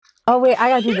Oh, wait, I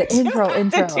gotta do the intro.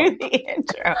 To do the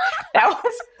intro. That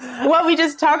was what we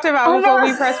just talked about before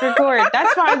we press record.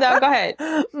 That's fine, though. Go ahead.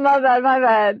 My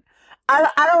bad. I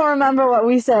don't remember what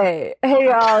we say. Hey,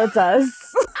 y'all, it's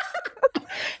us.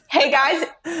 Hey, guys.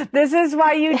 This is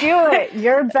why you do it.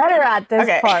 You're better at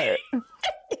this part.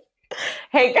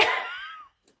 Hey,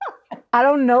 I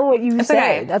don't know what you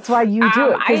say. Okay. That's why you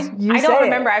do it. I don't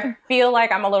remember. I feel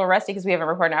like I'm a little rusty because we haven't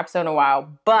recorded an episode in a while.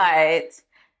 But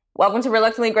welcome to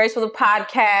Reluctantly Graceful, the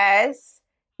podcast.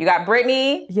 You got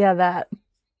Brittney. Yeah, that.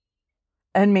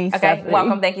 And me, okay, Stephanie.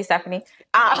 Welcome. Thank you, Stephanie.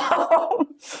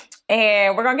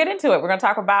 And we're going to get into it. We're going to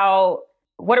talk about,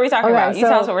 what are we talking about? You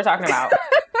tell us what we're talking about.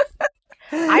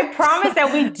 I promise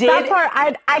that we did. That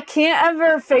part, I can't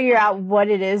ever figure out what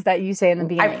it is that you say in the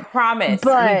beginning. I promise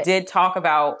we did talk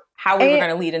about how we were going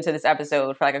to lead into this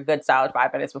episode for like a good solid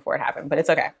 5 minutes before it happened. But it's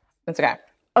okay. It's okay.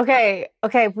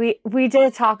 Okay. We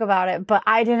did talk about it, but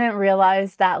I didn't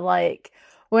realize that like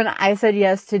when I said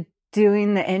yes to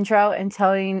doing the intro and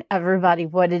telling everybody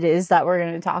what it is that we're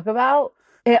going to talk about,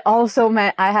 it also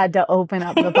meant I had to open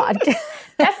up the podcast.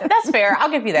 That's fair.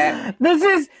 I'll give you that.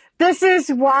 This is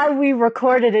why we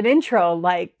recorded an intro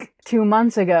like 2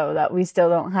 months ago that we still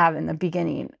don't have in the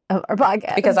beginning of our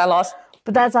podcast. Because I lost.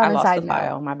 But that's on the side note.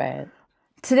 File. My bad.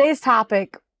 Today's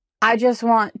topic, I just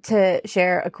want to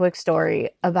share a quick story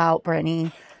about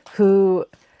Brittney, who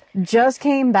just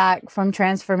came back from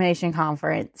Transformation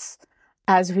Conference.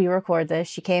 As we record this,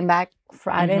 she came back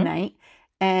Friday night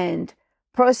and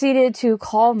proceeded to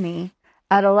call me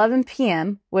at 11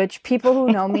 p.m., which people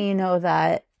who know me know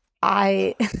that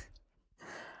I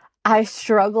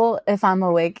struggle if I'm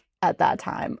awake at that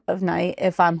time of night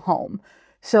if I'm home.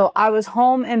 So I was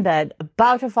home in bed,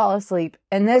 about to fall asleep,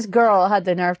 and this girl had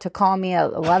the nerve to call me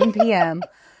at 11 p.m.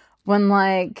 when,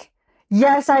 like,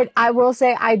 yes, I will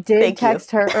say I did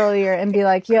text her earlier and be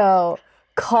like, yo,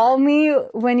 call me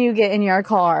when you get in your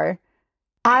car.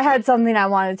 I had something I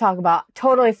wanted to talk about.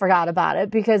 Totally forgot about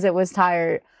it because it was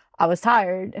tired. I was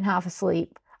tired and half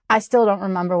asleep. I still don't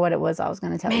remember what it was I was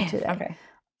going to tell you today. Okay.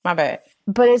 My bad.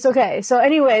 But it's okay. So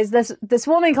anyways, this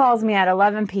woman calls me at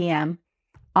 11 p.m.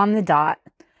 on the dot.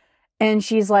 And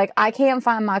she's like, I can't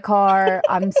find my car.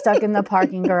 I'm stuck in the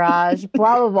parking garage.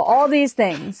 Blah, blah, blah. All these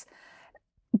things.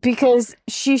 Because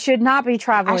she should not be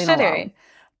traveling alone.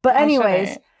 But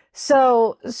anyways,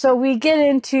 so we get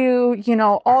into, you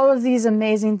know, all of these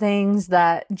amazing things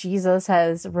that Jesus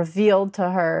has revealed to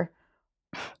her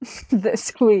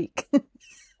this week.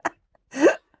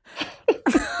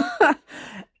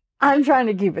 I'm trying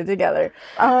to keep it together.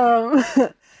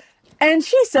 And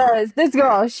she says, this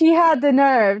girl, she had the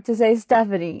nerve to say,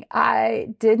 Stephanie,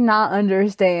 I did not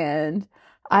understand.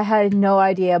 I had no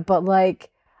idea, but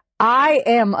like, I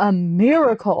am a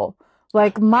miracle.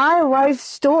 Like, my life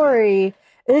story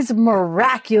is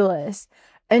miraculous.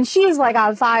 And she's like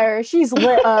on fire. She's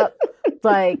lit up.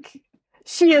 Like,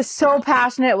 she is so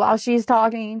passionate while she's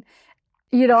talking.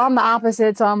 You know, I'm the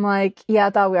opposite. So I'm like, yeah, I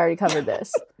thought we already covered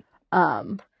this.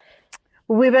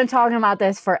 We've been talking about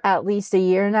this for at least a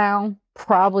year now.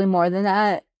 Probably more than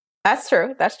that. That's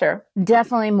true.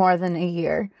 Definitely more than a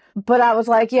year. But I was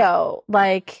like, yo,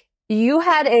 like, you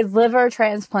had a liver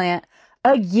transplant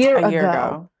a year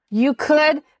ago. You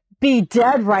could be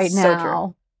dead right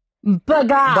now. True. But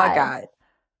God.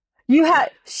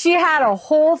 She had a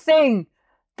whole thing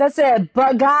that said,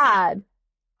 but God.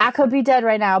 I could be dead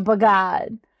right now, but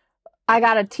God. I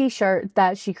got a t-shirt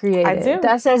that she created. I do.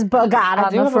 That says but God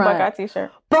on the front. I do have a but God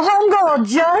t-shirt. But homegirl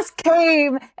just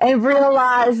came and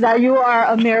realized that you are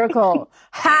a miracle.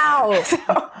 How?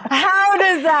 How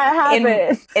does that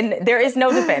happen? And there is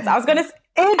no defense. I was going to...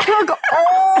 It took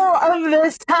all of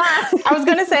this time. I was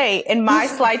going to say, in my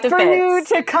slight defense. For you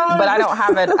to come. But I don't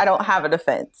have a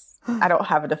defense.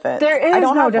 There is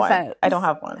no defense. I don't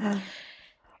have one.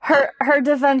 Her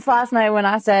defense last night when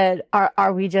I said,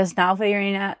 are we just now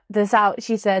figuring this out?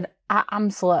 She said, I'm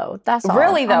slow. That's all.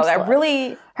 Really, though? That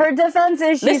really... Her defense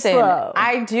is she's slow.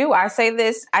 I do. I say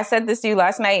this. I said this to you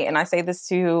last night, and I say this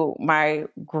to my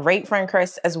great friend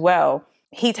Chris as well.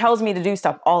 He tells me to do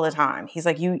stuff all the time. He's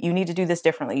like, you need to do this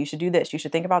differently. You should do this. You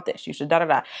should think about this. You should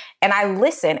da-da-da. And I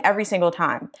listen every single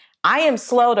time. I am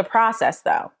slow to process,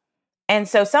 though. And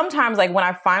so sometimes, like, when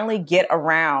I finally get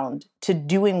around to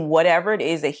doing whatever it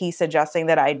is that he's suggesting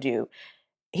that I do,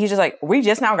 he's just like, we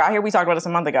just now got here. We talked about this a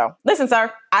month ago. Listen,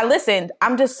 sir, I listened.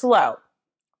 I'm just slow,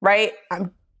 right?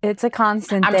 It's a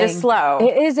constant thing. I'm just slow.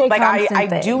 It is a constant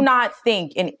thing. I do not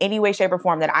think in any way, shape, or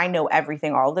form that I know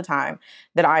everything all the time,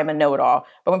 that I am a know-it-all.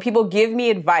 But when people give me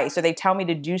advice or they tell me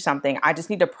to do something, I just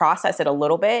need to process it a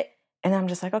little bit. And I'm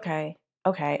just like, okay.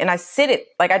 And I just sit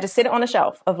it on a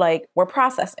shelf of like, we're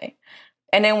processing.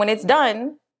 And then when it's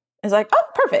done, it's like, oh,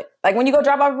 perfect. Like when you go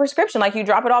drop off a prescription, like you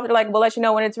drop it off, they're like, we'll let you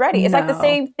know when it's ready. It's like the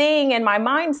same thing in my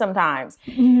mind sometimes.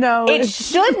 No, it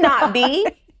should not be.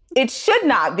 It should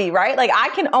not be, right? Like I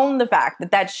can own the fact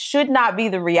that that should not be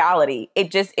the reality.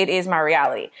 It is my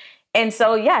reality. And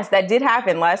so, yes, that did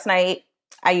happen last night.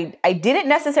 I didn't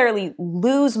necessarily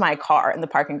lose my car in the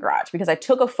parking garage because I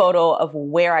took a photo of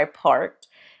where I parked.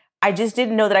 I just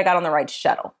didn't know that I got on the right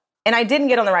shuttle. And I didn't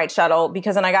get on the right shuttle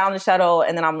because then I got on the shuttle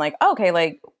and then I'm like, okay,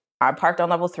 like I parked on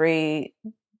level 3.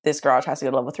 This garage has to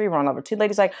go to level 3. We're on level 2. The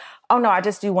lady's like, oh no, I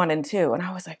just do 1 and 2. And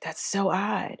I was like, that's so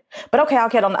odd. But okay, I'll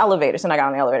get on the elevator. So then I got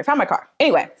on the elevator, found my car.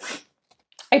 Anyway,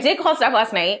 I did call Steph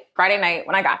last night, Friday night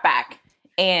when I got back.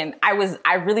 And I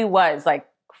really was like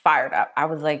fired up. I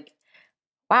was like,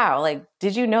 wow, like,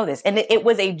 did you know this? And it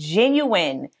was a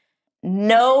genuine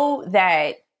know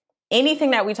that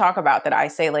anything that we talk about that I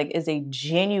say like is a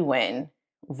genuine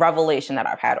revelation that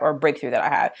I've had or a breakthrough that I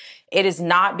have. It is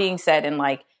not being said in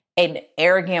like an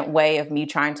arrogant way of me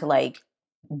trying to like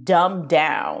dumb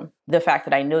down the fact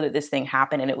that I know that this thing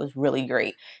happened and it was really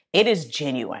great. It is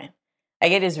genuine.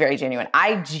 Like it is very genuine.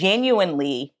 I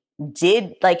genuinely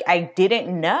did, like I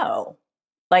didn't know.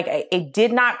 Like it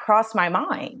did not cross my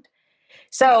mind.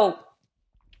 So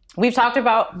we've talked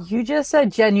about... You just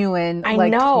said genuine I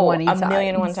like know, 20 times. a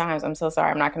million and one times. I'm so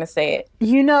sorry. I'm not going to say it.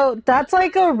 You know, that's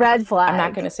like a red flag. I'm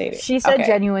not going to say it. She said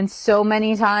genuine so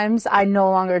many times. I no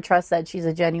longer trust that she's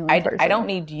a genuine person. I don't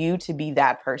need you to be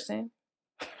that person,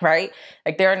 right?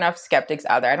 Like there are enough skeptics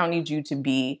out there. I don't need you to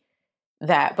be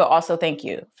that. But also thank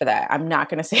you for that. I'm not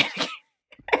going to say it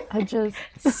again. I just...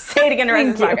 say it again the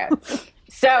rest of this podcast.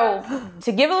 So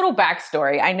to give a little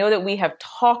backstory, I know that we have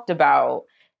talked about,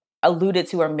 alluded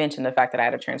to or mentioned the fact that I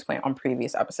had a transplant on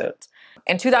previous episodes.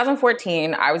 In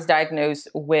 2014, I was diagnosed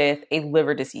with a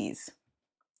liver disease.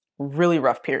 Really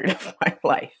rough period of my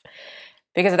life.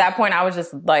 Because at that point, I was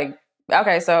just like,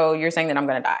 okay, so you're saying that I'm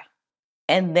going to die.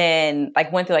 And then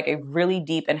like went through like a really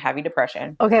deep and heavy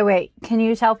depression. Okay, wait. Can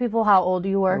you tell people how old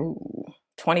you were? Ooh,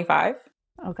 25.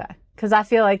 Okay. Because I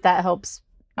feel like that helps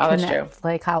that's connect, true.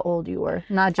 like how old you were,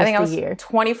 not just I think I was year.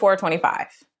 24, 25.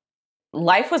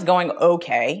 Life was going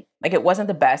okay. Like it wasn't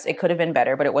the best. It could have been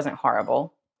better, but it wasn't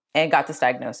horrible. And got this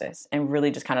diagnosis and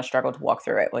really just kind of struggled to walk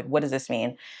through it. Like, what does this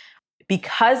mean?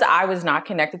 Because I was not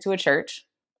connected to a church,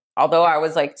 although I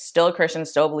was like still a Christian,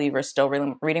 still a believer, still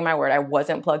reading my word, I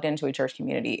wasn't plugged into a church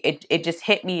community. It just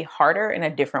hit me harder in a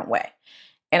different way.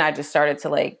 And I just started to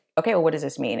like, okay, well, what does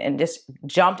this mean? And just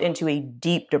jumped into a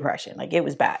deep depression. Like it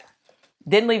was bad.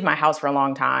 Didn't leave my house for a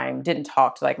long time. Didn't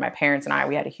talk to like my parents and I.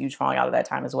 We had a huge falling out at that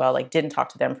time as well. Like didn't talk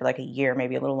to them for like a year,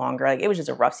 maybe a little longer. Like it was just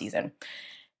a rough season.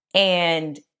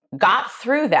 And got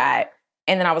through that.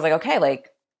 And then I was like, okay, like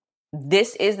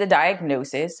this is the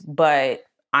diagnosis, but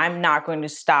I'm not going to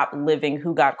stop living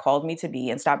who God called me to be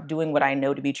and stop doing what I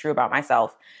know to be true about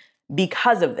myself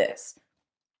because of this.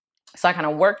 So I kind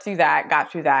of worked through that,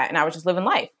 got through that, and I was just living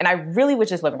life. And I really was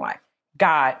just living life.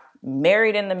 Got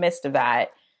married in the midst of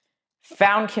that.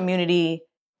 Found community,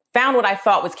 found what I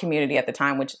thought was community at the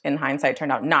time, which in hindsight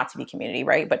turned out not to be community,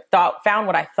 right? But found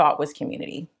what I thought was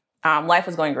community. Life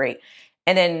was going great.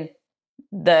 And then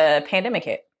the pandemic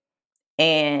hit.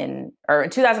 In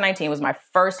 2019 was my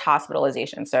first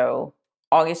hospitalization. So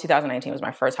August 2019 was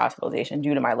my first hospitalization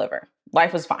due to my liver.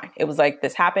 Life was fine. It was like,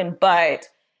 this happened, but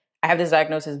I have this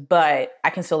diagnosis, but I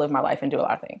can still live my life and do a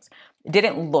lot of things.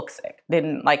 Didn't look sick.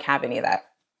 Didn't like have any of that.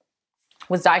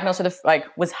 Was diagnosed with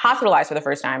was hospitalized for the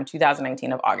first time in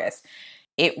 2019 of August.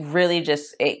 It really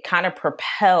just, it kind of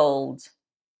propelled,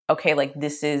 okay, like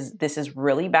this is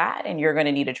really bad and you're going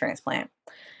to need a transplant.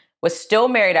 Was still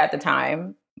married at the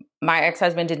time. My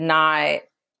ex-husband did not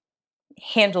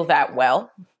handle that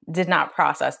well, did not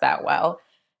process that well,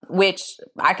 which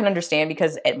I can understand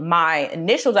because at my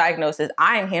initial diagnosis,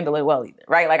 I didn't handle it well either,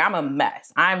 right? Like I'm a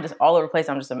mess. I'm just all over the place.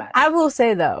 I'm just a mess. I will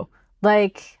say though,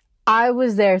 like I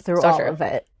was there through all of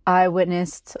it. I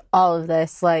witnessed all of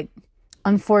this. Like,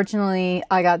 unfortunately,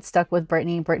 I got stuck with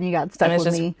Brittney. Brittney got stuck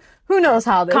with me. Who knows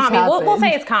how this happened? We'll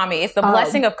say it's Kami. It's the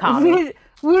blessing of Kami.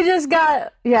 We just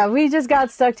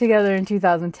got stuck together in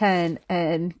 2010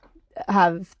 and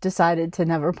have decided to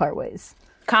never part ways.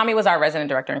 Kami was our resident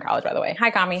director in college, by the way. Hi,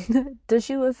 Kami. Does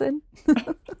she listen?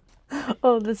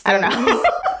 Oh, this. I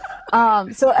don't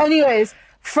know. So, anyways,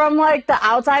 from like the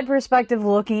outside perspective,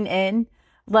 looking in.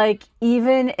 Like,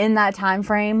 even in that time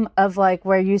frame of, like,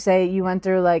 where you say you went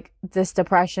through, like, this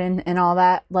depression and all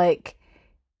that, like,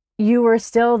 you were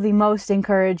still the most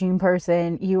encouraging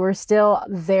person. You were still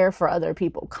there for other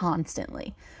people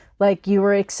constantly. Like, you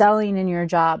were excelling in your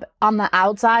job. On the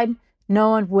outside, no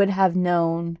one would have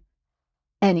known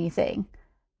anything.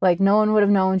 Like, no one would have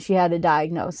known she had a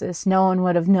diagnosis. No one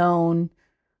would have known,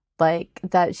 like,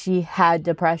 that she had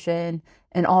depression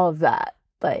and all of that.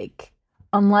 Like,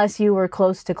 unless you were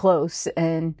close to close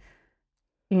and,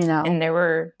 And there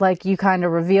were like, you kind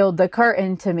of revealed the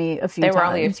curtain to me a few times. There were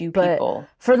only a few people.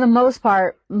 For the most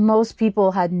part, most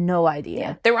people had no idea.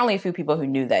 Yeah, there were only a few people who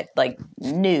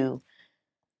knew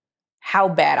how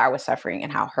bad I was suffering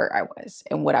and how hurt I was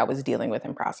and what I was dealing with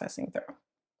and processing through.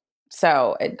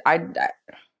 So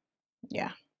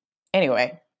yeah.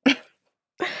 Anyway,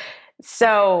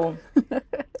 so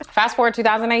fast forward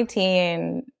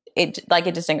 2018, it just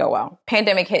didn't go well.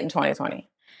 Pandemic hit in 2020.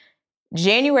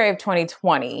 January of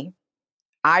 2020,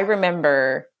 I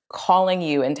remember calling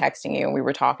you and texting you, and we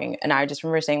were talking, and I just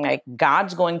remember saying, like,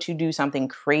 God's going to do something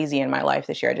crazy in my life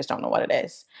this year. I just don't know what it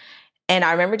is. And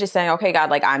I remember just saying, okay, God,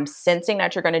 like, I'm sensing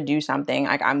that you're going to do something.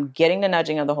 Like, I'm getting the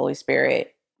nudging of the Holy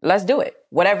Spirit. Let's do it.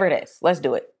 Whatever it is, let's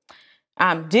do it.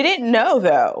 Didn't know,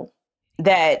 though,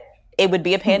 that it would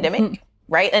be a pandemic,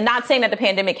 right? And not saying that the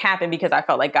pandemic happened because I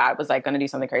felt like God was, like, going to do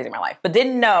something crazy in my life, but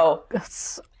didn't know.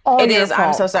 It is.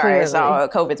 I'm so sorry. So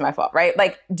COVID's my fault, right?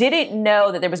 Like, didn't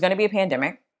know that there was going to be a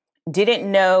pandemic.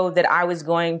 Didn't know that I was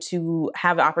going to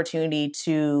have the opportunity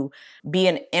to be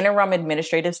an interim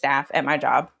administrative staff at my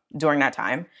job during that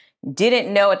time.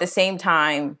 Didn't know at the same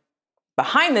time,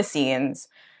 behind the scenes,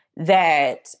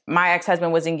 that my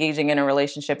ex-husband was engaging in a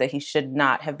relationship that he should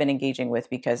not have been engaging with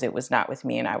because it was not with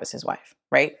me and I was his wife,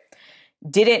 right?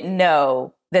 Didn't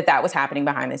know that that was happening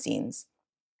behind the scenes.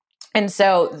 And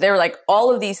so there were, like,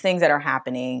 all of these things that are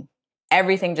happening.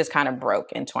 Everything just kind of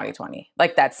broke in 2020,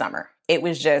 like that summer. It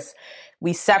was just,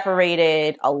 we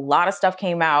separated. A lot of stuff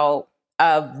came out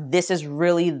of this is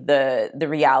really the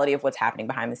reality of what's happening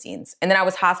behind the scenes. And then I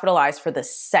was hospitalized for the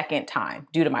second time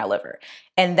due to my liver.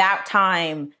 And that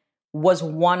time was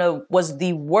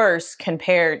the worst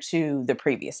compared to the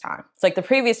previous time. It's like the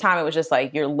previous time, it was just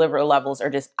like your liver levels are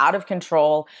just out of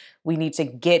control. We need to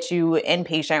get you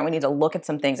inpatient. We need to look at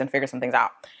some things and figure some things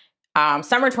out.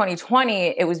 Summer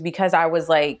 2020, it was because I was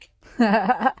like,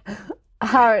 I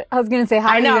was going to say,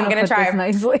 how are you going to put this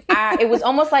nicely? It was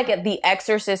almost like the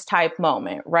Exorcist type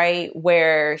moment, right?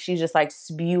 Where she's just like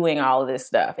spewing all of this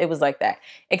stuff. It was like that,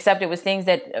 except it was things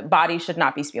that bodies should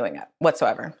not be spewing up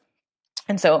whatsoever.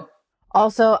 And so,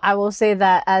 also, I will say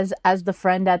that as the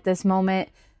friend at this moment,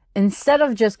 instead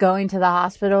of just going to the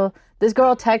hospital, this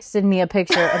girl texted me a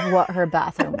picture of what her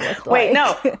bathroom looked like. Wait,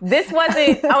 no, this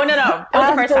wasn't. Oh, no. It was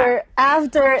the first time.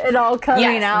 After it all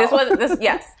coming out.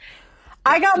 Yes.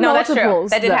 I got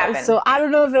multiples. That did happen. So I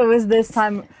don't know if it was this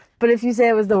time, but if you say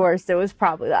it was the worst, it was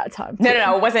probably that time.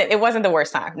 No, it wasn't the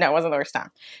worst time. No, it wasn't the worst time.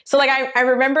 So, like, I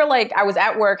remember, like, I was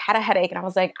at work, had a headache, and I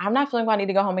was like, I'm not feeling well. I need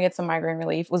to go home and get some migraine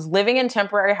relief. Was living in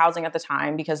temporary housing at the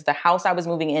time because the house I was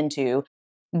moving into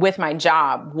with my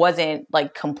job wasn't,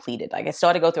 like, completed. Like, I still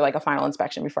had to go through, like, a final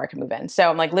inspection before I could move in. So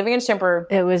I'm, like, living in temporary.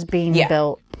 It was being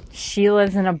built. She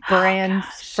lives in a brand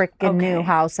freaking new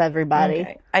house, everybody.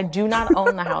 Okay. I do not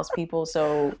own the house, people.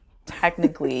 So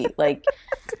technically, like,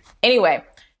 anyway,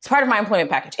 it's part of my employment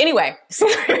package. Anyway, so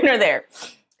we're there.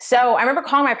 So I remember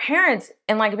calling my parents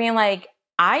and, like, being like,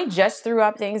 I just threw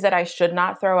up things that I should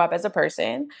not throw up as a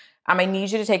person. I need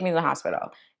you to take me to the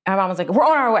hospital. And my mom was like, we're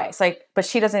on our way. It's like, but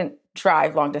she doesn't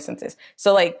drive long distances.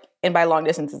 So, like, and by long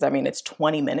distances, I mean, it's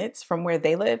 20 minutes from where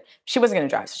they live. She wasn't going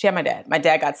to drive. So she had my dad. My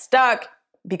dad got stuck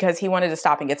because he wanted to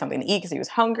stop and get something to eat because he was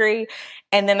hungry.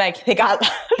 And then, like, they got...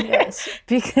 Yes,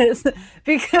 because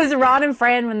Ron and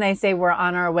Fran, when they say we're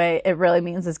on our way, it really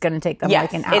means it's going to take them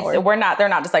like an hour. They're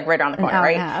not just, like, right around the corner,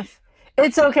 right? An hour and a half.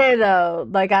 It's okay, though.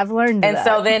 Like, I've learned that. And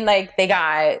so then, like, they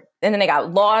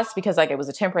got lost because, like, it was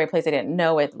a temporary place. They didn't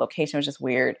know it. The location was just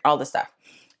weird, all this stuff.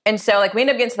 And so, like, we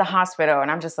ended up getting to the hospital, and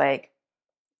I'm just like,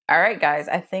 all right, guys,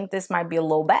 I think this might be a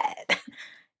little bad.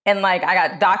 And, like, I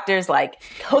got doctors, like,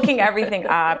 hooking everything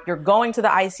up. You're going to the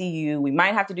ICU. We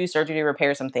might have to do surgery to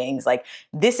repair some things. Like,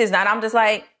 this is not, I'm just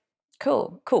like,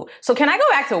 cool. So can I go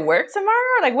back to work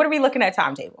tomorrow? Like, what are we looking at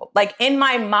timetable? Like, in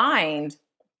my mind,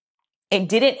 it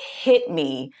didn't hit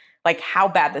me, like, how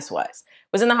bad this was.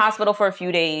 Was in the hospital for a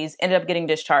few days, ended up getting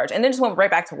discharged, and then just went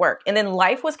right back to work. And then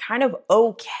life was kind of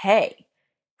okay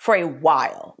for a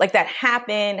while. Like, that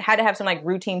happened, had to have some, like,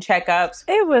 routine checkups.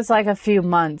 It was like a few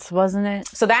months, wasn't it?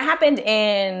 So that happened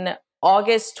in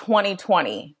August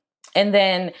 2020. And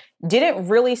then didn't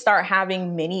really start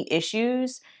having many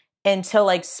issues until,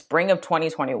 like, spring of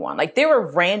 2021. Like, there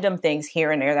were random things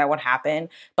here and there that would happen,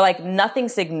 but, like, nothing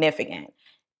significant.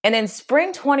 And then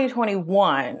spring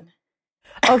 2021.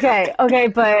 Okay,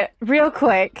 but real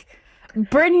quick,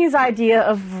 Brittany's idea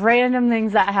of random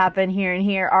things that happen here and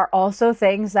here are also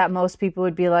things that most people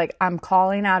would be like, I'm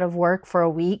calling out of work for a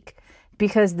week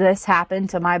because this happened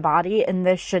to my body and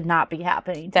this should not be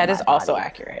happening to That my is also body.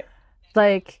 accurate.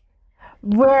 Like,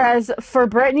 whereas for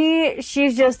Brittany,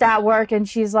 she's just at work and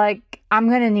she's like, I'm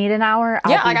going to need an hour.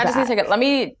 I'll Yeah, be like I just need back. to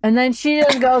take And then she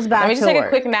just goes back let me just to take work. a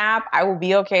quick nap. I will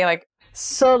be okay. Like,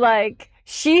 So, like,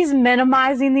 she's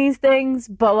minimizing these things,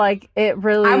 but, like, it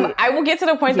really... I will get to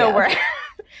the point, though, where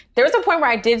there was a point where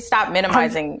I did stop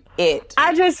minimizing it.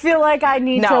 I just feel like I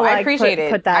need to, like, I appreciate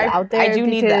it. put that out there. I do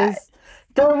need that.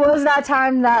 There was that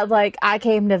time that, like, I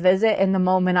came to visit, and the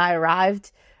moment I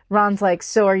arrived, Ron's like,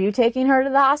 so are you taking her to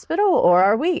the hospital, or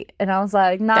are we? And I was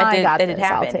like, nah, I got this.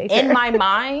 I'll take her. In my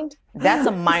mind, that's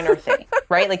a minor thing,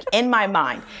 right? Like, in my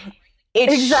mind. It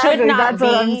exactly, should not that's be.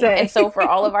 What I'm saying. And so for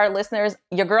all of our listeners,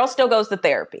 your girl still goes to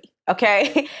therapy.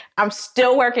 Okay. I'm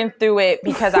still working through it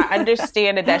because I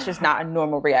understand that that's just not a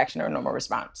normal reaction or a normal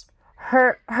response.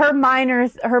 Her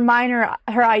idea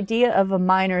of a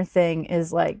minor thing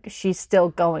is like she's still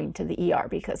going to the ER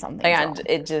because something's wrong.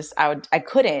 It just I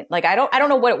couldn't, like, I don't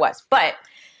know what it was, but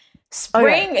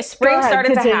spring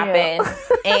started to happen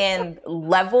and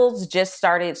levels just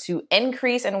started to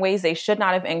increase in ways they should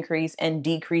not have increased and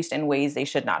decreased in ways they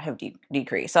should not have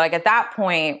decreased. So like at that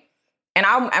point, and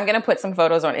I'm going to put some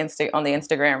photos on the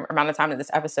Instagram around the time that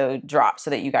this episode drops so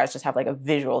that you guys just have like a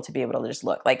visual to be able to just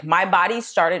look. Like my body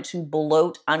started to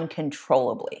bloat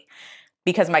uncontrollably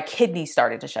because my kidneys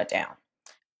started to shut down.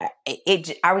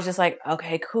 I was just like,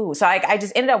 okay, cool. So I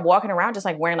just ended up walking around just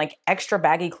like wearing like extra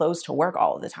baggy clothes to work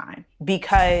all of the time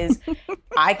because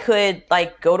I could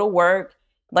like go to work.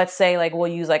 Let's say like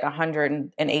we'll use like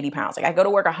 180 pounds. Like I go to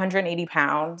work 180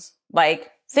 pounds,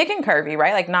 like thick and curvy,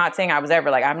 right? Like not saying I was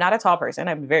ever like, I'm not a tall person.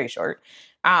 I'm very short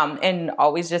and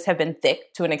always just have been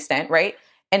thick to an extent, right?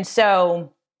 And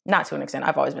so not to an extent,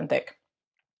 I've always been thick.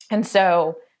 And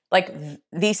so like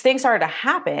these things started to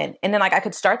happen. And then like I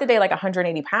could start the day like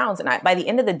 180 pounds. And by the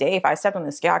end of the day, if I stepped on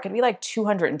the scale, I could be like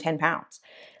 210 pounds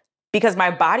because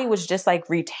my body was just like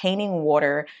retaining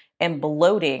water and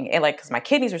bloating. And like, cause my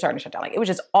kidneys were starting to shut down. Like it was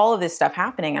just all of this stuff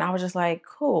happening. And I was just like,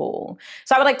 cool.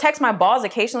 So I would like text my boss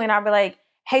occasionally and I'd be like,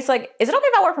 hey, so like, is it okay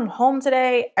if I work from home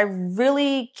today? I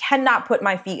really cannot put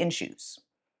my feet in shoes.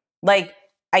 Like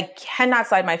I cannot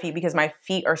slide my feet because my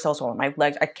feet are so swollen. My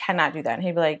legs, I cannot do that. And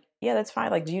he'd be like, yeah, that's fine.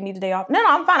 Like, do you need a day off? No,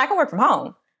 I'm fine. I can work from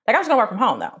home. Like, I'm just gonna work from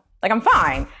home though. Like, I'm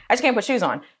fine. I just can't put shoes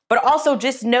on. But also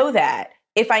just know that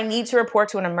if I need to report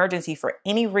to an emergency for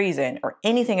any reason or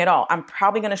anything at all, I'm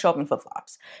probably gonna show up in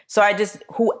flip-flops. So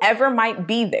whoever might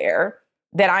be there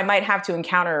that I might have to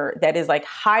encounter that is like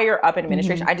higher up in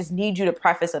administration, I just need you to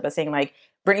preface it by saying like,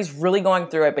 Brittany's really going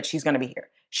through it, but she's going to be here.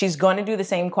 She's going to do the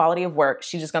same quality of work.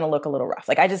 She's just going to look a little rough.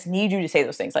 Like, I just need you to say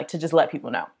those things, like to just let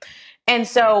people know. And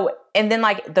so, and then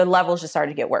like the levels just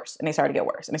started to get worse and they started to get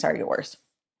worse and they started to get worse.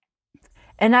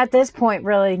 And at this point,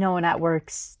 really no one at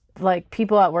work, like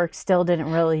people at work still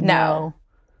didn't really know. No,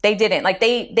 they didn't. Like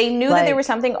they knew that there was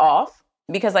something off.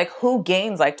 Because like who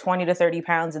gains like 20 to 30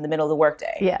 pounds in the middle of the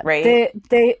workday? Yeah. Right.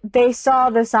 They saw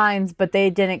the signs, but they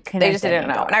didn't connect. They just didn't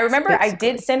know. And I remember basically. I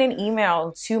did send an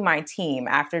email to my team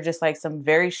after just like some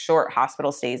very short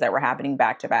hospital stays that were happening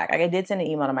back to back. Like I did send an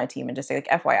email to my team and just say like,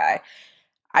 FYI,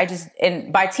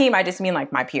 and by team, I just mean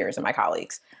like my peers and my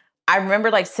colleagues. I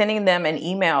remember like sending them an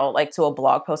email like to a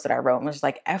blog post that I wrote and was just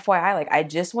like, FYI, like I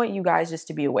just want you guys just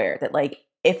to be aware that like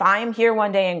if I am here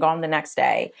one day and gone the next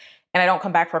day, and I don't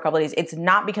come back for a couple of days, it's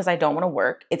not because I don't want to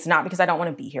work. It's not because I don't want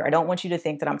to be here. I don't want you to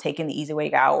think that I'm taking the easy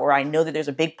way out or I know that there's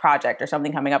a big project or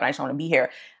something coming up and I just want to be here.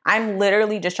 I'm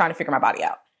literally just trying to figure my body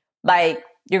out. Like,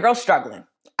 your girl's struggling.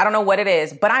 I don't know what it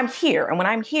is, but I'm here. And when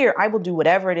I'm here, I will do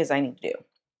whatever it is I need to do.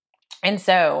 And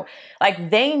so, like,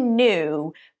 they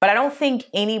knew, but I don't think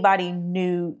anybody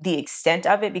knew the extent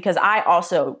of it because I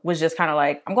also was just kind of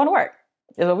like, I'm going to work.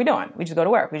 This is what we're doing. We just go to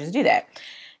work. We just do that.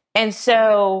 And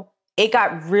so it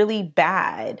got really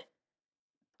bad,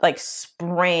 like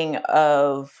summer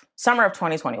of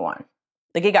 2021.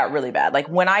 Like it got really bad. Like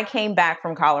when I came back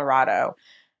from Colorado,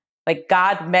 like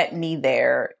God met me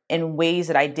there in ways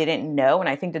that I didn't know. And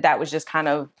I think that was just kind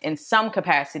of in some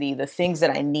capacity, the things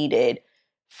that I needed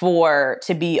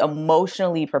to be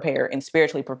emotionally prepared and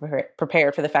spiritually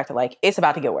prepared for the fact that like, it's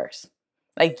about to get worse.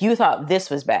 Like you thought this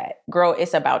was bad. Girl,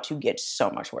 it's about to get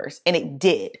so much worse. And it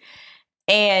did.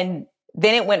 And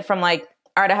then it went from like,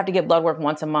 all right, I have to get blood work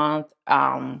once a month.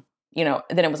 Then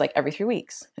it was like every 3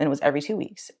 weeks and it was every 2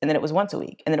 weeks. And then it was once a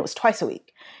week and then it was twice a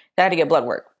week that I had to get blood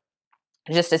work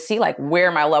just to see like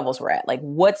where my levels were at, like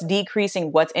what's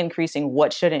decreasing, what's increasing,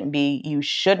 what shouldn't be. You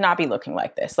should not be looking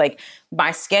like this. Like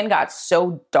my skin got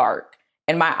so dark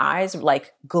and my eyes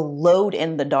like glowed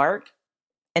in the dark,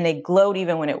 and they glowed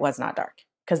even when it was not dark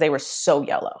because they were so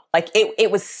yellow. Like it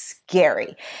was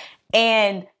scary.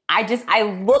 And I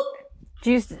looked.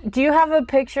 Do you have a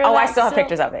picture? Oh, I still have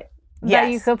pictures of it.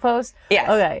 That you could post? Yes.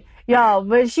 Okay. Yo,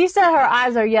 but she said her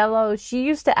eyes are yellow. She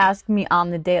used to ask me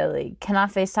on the daily, can I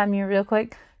FaceTime you real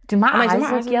quick? Do my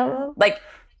eyes look yellow? Like,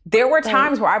 there were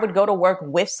times where I would go to work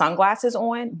with sunglasses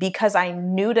on because I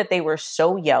knew that they were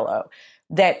so yellow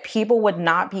that people would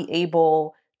not be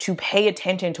able to pay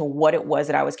attention to what it was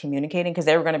that I was communicating, because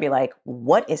they were going to be like,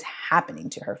 what is happening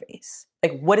to her face?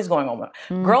 Like, what is going on with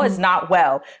her? Mm-hmm. Girl is not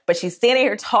well, but she's standing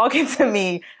here talking to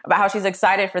me about how she's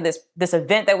excited for this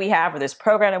event that we have, or this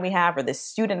program that we have, or this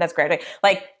student that's graduating.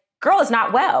 Like, girl is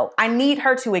not well. I need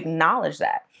her to acknowledge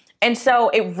that. And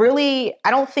so I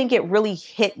don't think it really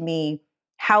hit me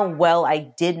how well I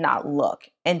did not look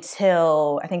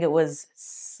until I think it was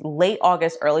late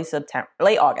August.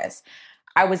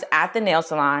 I was at the nail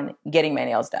salon getting my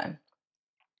nails done.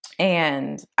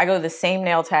 And I go to the same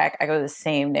nail tech. I go to the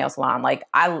same nail salon. Like,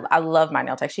 I love my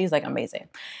nail tech. She's like amazing.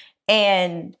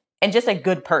 And just a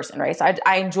good person, right? So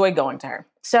I enjoy going to her.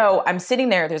 So I'm sitting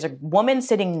there. There's a woman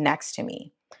sitting next to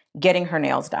me getting her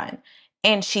nails done.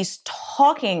 And she's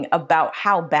talking about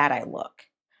how bad I look.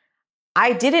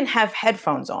 I didn't have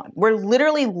headphones on. We're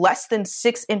literally less than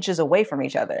 6 inches away from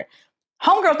each other.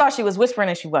 Homegirl thought she was whispering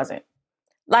and she wasn't.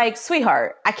 Like,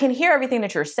 sweetheart, I can hear everything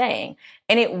that you're saying.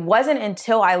 And it wasn't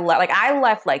until I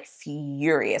left like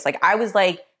furious. Like, I was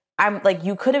like,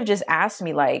 you could have just asked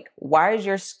me, like, why does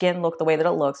your skin look the way that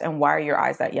it looks? And why are your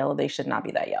eyes that yellow? They should not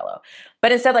be that yellow.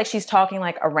 But instead, like, she's talking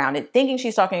like around it, thinking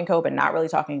she's talking in code, but not really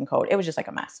talking in code. It was just like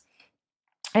a mess.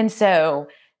 And so,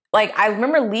 like, I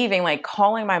remember leaving, like,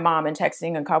 calling my mom and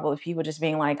texting a couple of people, just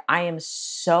being like, I am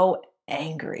so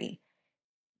angry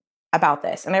about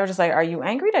this. And they were just like, are you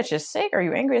angry that you're sick? Are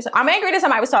you angry? I'm angry that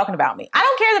somebody was talking about me. I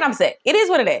don't care that I'm sick. It is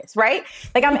what it is, right?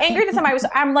 Like, I'm angry that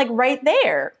I'm like right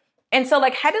there. And so,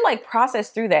 like, had to like process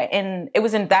through that. And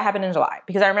that happened in July,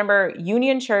 because I remember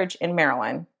Union Church in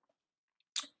Maryland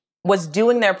was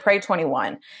doing their Pray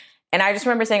 21. And I just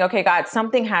remember saying, okay, God,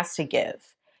 something has to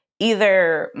give.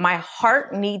 Either my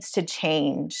heart needs to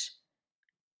change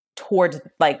towards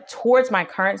my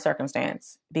current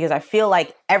circumstance, because I feel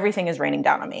like everything is raining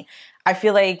down on me. I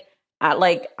feel like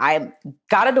I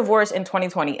got a divorce in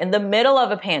 2020 in the middle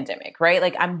of a pandemic, right?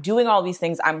 Like, I'm doing all these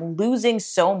things. I'm losing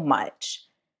so much,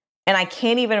 and I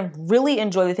can't even really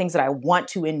enjoy the things that I want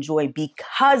to enjoy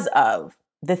because of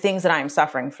the things that I am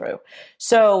suffering through.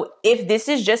 So if this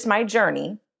is just my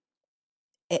journey,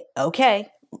 okay,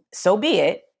 so be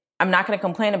it. I'm not going to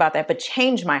complain about that, but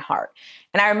change my heart.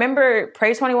 And I remember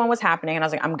Pray 21 was happening, and I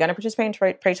was like, I'm going to participate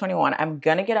in Pray 21. I'm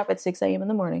going to get up at 6 a.m. in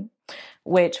the morning,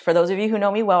 which, for those of you who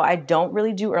know me well, I don't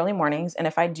really do early mornings. And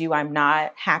if I do, I'm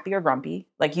not happy or grumpy.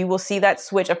 Like, you will see that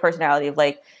switch of personality of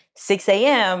like 6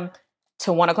 a.m.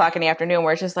 to 1 o'clock in the afternoon,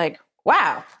 where it's just like,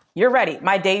 wow, you're ready.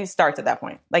 My day starts at that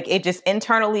point. Like, it just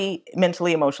internally,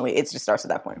 mentally, emotionally, it just starts at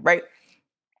that point, right?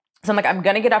 So I'm like, I'm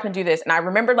going to get up and do this. And I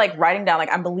remember like writing down,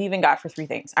 like, I'm believing God for 3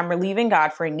 things. I'm believing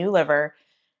God for a new liver.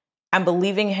 I'm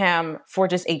believing him for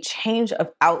just a change of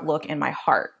outlook in my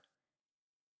heart.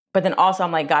 But then also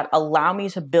I'm like, God, allow me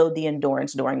to build the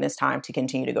endurance during this time to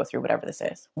continue to go through whatever this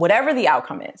is, whatever the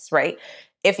outcome is, right?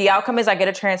 If the outcome is I get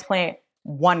a transplant,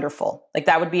 wonderful. Like,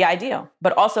 that would be ideal.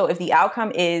 But also, if the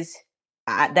outcome is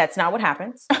that's not what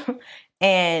happens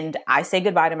and I say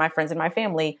goodbye to my friends and my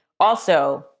family,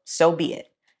 also, so be it.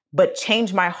 But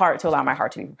change my heart to allow my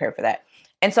heart to be prepared for that.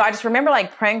 And so I just remember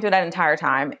like praying through that entire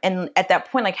time. And at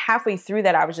that point, like halfway through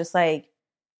that, I was just like,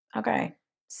 okay,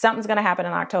 something's going to happen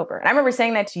in October. And I remember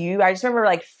saying that to you. I just remember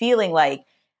like feeling like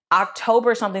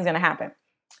October, something's going to happen.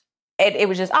 It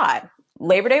was just odd.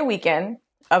 Labor Day weekend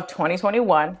of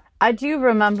 2021. I do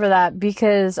remember that,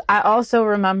 because I also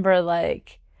remember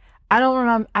like, I don't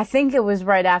remember. I think it was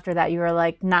right after that you were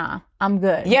like, nah, I'm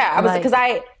good. Yeah, I was, because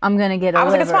I'm going to get a liver. I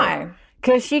was like, it's fine.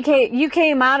 Because you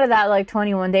came out of that like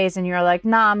 21 days and you're like,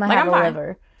 nah, I'm going to have a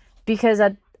liver. Because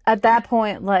at that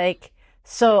point, like,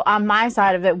 so on my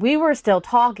side of it, we were still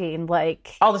talking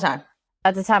like. All the time.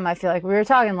 At the time, I feel like we were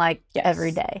talking like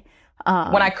every day.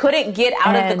 When I couldn't get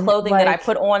out of the clothing that I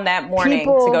put on that morning to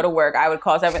go to work, I would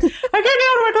call Seven, I can't get out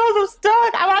of my clothes, I'm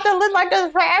stuck. I want to live like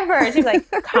this forever. And she's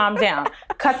like, calm down.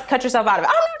 Cut yourself out of it.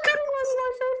 I'm not cutting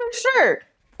my favorite shirt.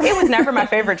 It was never my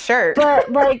favorite shirt.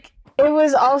 But like, it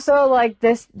was also like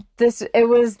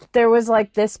there was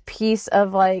like this piece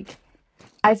of like,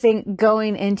 I think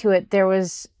going into it, there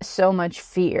was so much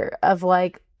fear of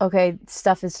like, okay,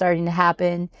 stuff is starting to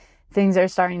happen. Things are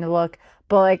starting to look,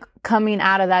 but like coming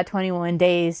out of that 21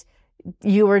 days,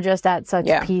 you were just at such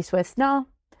Yeah. peace with, no,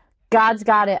 God's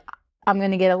got it. I'm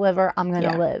going to get a liver. I'm going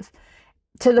to live.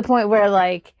 To the point where,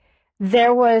 like,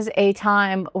 there was a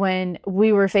time when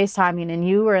we were FaceTiming and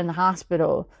you were in the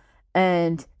hospital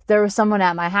and there was someone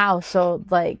at my house. So,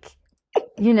 like,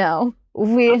 you know,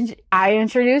 I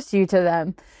introduced you to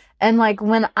them. And, like,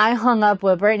 when I hung up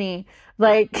with Brittney,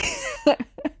 like,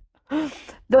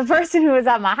 the person who was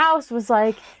at my house was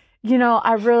like, you know,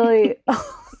 I really...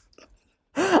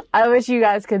 I wish you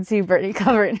guys could see Brittney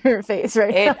covering her face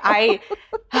right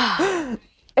now.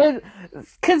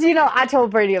 Because, you know, I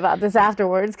told Brittney about this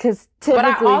afterwards, because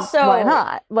typically, why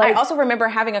not? Like, I also remember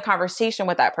having a conversation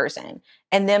with that person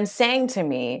and them saying to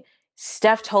me,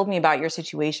 Steph told me about your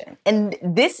situation. And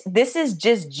this is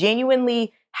just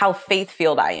genuinely how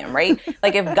faith-filled I am, right?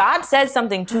 Like, if God says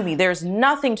something to me, there's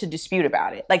nothing to dispute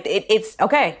about it. Like, it's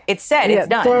okay. It's said. It's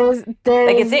done.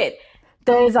 Like, it's it.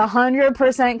 There's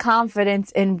 100%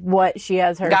 confidence in what she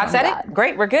has heard. God said it.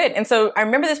 Great. We're good. And so I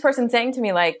remember this person saying to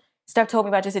me, like, Steph told me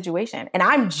about your situation. And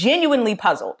I'm genuinely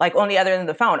puzzled, like, on the other end of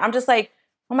the phone. I'm just like,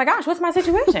 oh my gosh, what's my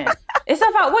situation? It's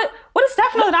Steph, what does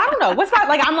Steph know that I don't know?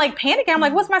 I'm like panicking. I'm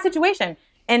like, what's my situation?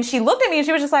 And she looked at me and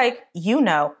she was just like, you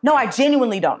know. No, I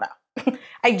genuinely don't know.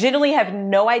 I genuinely have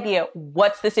no idea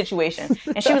what's the situation.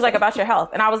 And she was like, about your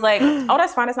health. And I was like, oh,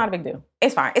 that's fine. It's not a big deal.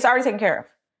 It's fine. It's already taken care of.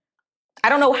 I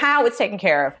don't know how it's taken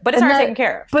care of, but it's already taken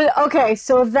care of. But okay,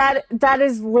 so that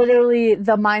is literally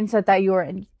the mindset that you were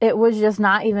in. It was just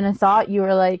not even a thought. You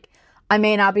were like, I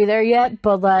may not be there yet,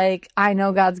 but, like, I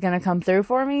know God's going to come through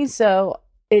for me. So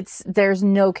there's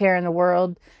no care in the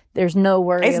world. There's no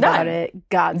worry about it.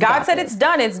 God said it's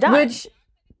done. It's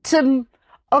done.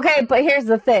 Okay, but here's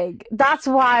the thing. That's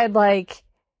why, like,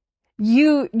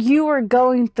 you were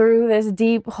going through this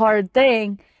deep, hard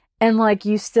thing, and, like,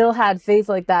 you still had faith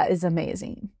like that is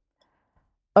amazing.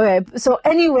 Okay, so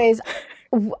anyways,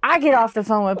 I get off the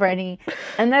phone with Brittney,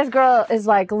 and this girl is,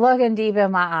 like, looking deep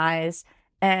in my eyes,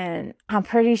 and I'm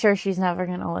pretty sure she's never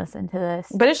going to listen to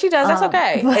this. But if she does, that's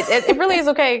okay. It really is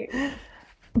okay.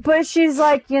 But she's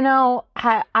like, you know,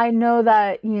 I know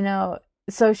that, you know,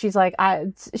 so she's like,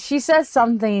 she says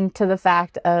something to the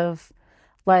fact of,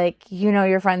 like, you know,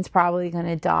 your friend's probably going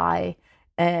to die.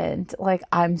 And, like,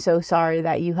 I'm so sorry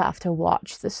that you have to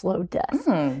watch the slow death.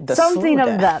 Something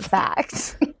of that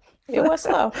fact. It was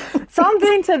slow.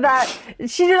 Something to that.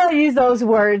 She didn't use those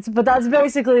words, but that's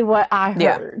basically what I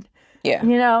heard. Yeah.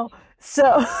 You know?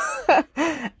 So,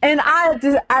 and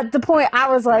at the point, I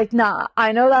was like, nah,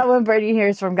 I know that when Brittney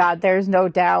hears from God, there's no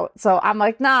doubt. So I'm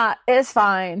like, nah, it's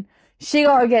fine. She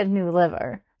gonna get a new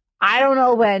liver. I don't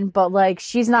know when, but, like,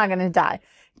 she's not gonna die.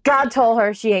 God told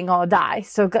her she ain't gonna die,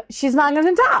 so she's not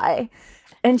gonna die.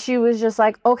 And she was just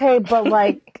like, okay, but,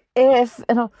 like, if,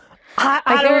 and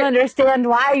I don't understand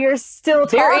why you're still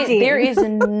talking. There is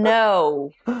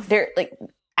no, like,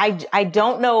 I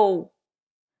don't know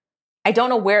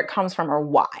where it comes from or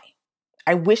why.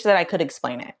 I wish that I could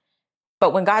explain it.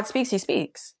 But when God speaks, he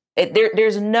speaks.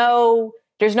 There's no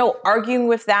arguing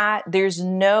with that. There's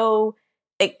no,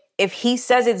 like, if he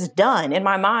says it's done, in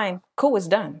my mind, cool, it's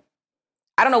done.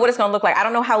 I don't know what it's going to look like. I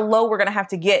don't know how low we're going to have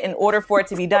to get in order for it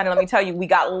to be done. And let me tell you, we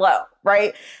got low,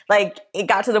 right? Like, it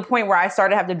got to the point where I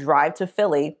started to have to drive to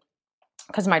Philly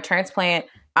because my transplant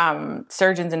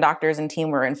surgeons and doctors and team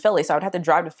were in Philly. So I would have to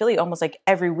drive to Philly almost like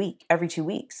every week, every 2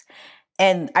 weeks.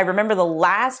 And I remember the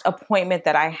last appointment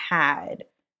that I had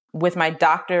with my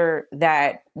doctor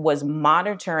that was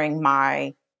monitoring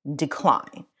my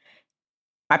decline.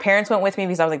 My parents went with me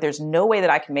because I was like, there's no way that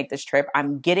I can make this trip.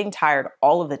 I'm getting tired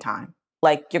all of the time.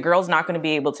 Like, your girl's not going to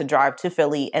be able to drive to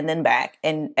Philly and then back.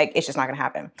 And, like, it's just not going to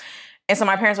happen. And so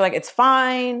my parents were like, it's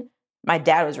fine. My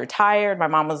dad was retired. My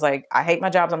mom was like, I hate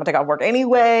my job. So I'm going to take out work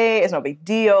anyway. It's no big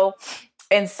deal.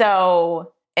 And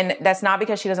so, and that's not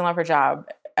because she doesn't love her job.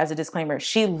 As a disclaimer,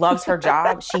 she loves her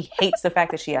job. She hates the fact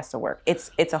that she has to work.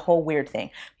 It's a whole weird thing.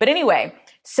 But anyway,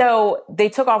 so they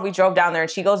took off. We drove down there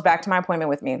and she goes back to my appointment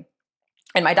with me.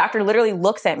 And my doctor literally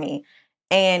looks at me.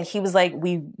 And he was like,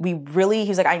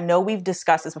 he's like, I know we've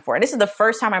discussed this before. And this is the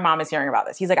first time my mom is hearing about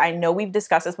this. He's like, I know we've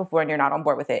discussed this before and you're not on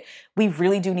board with it. We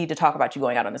really do need to talk about you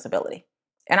going out on disability.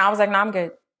 And I was like, no, I'm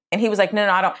good. And he was like, no,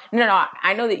 I don't. No,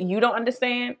 I know that you don't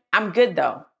understand. I'm good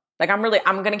though. Like, I'm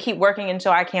going to keep working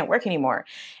until I can't work anymore.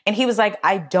 And he was like,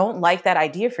 I don't like that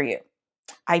idea for you.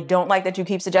 I don't like that you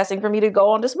keep suggesting for me to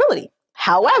go on disability.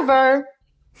 However,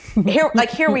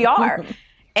 here we are.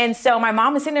 And so my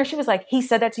mom was sitting there. She was like, he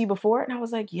said that to you before? And I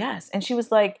was like, yes. And she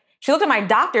was like, she looked at my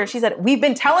doctor and she said, we've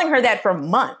been telling her that for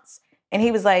months. And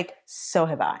he was like, so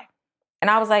have I. And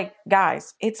I was like,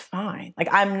 guys, it's fine. Like,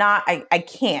 I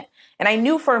can't. And I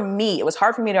knew for me, it was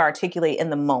hard for me to articulate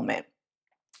in the moment.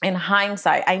 in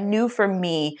hindsight, I knew for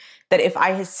me that if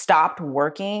I had stopped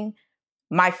working,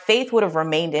 my faith would have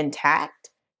remained intact,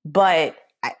 but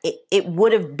it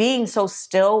would have, being so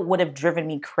still would have driven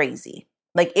me crazy.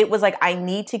 Like, it was like, I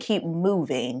need to keep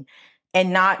moving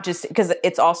and not just, because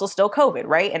it's also still COVID,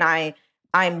 right? And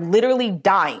I'm literally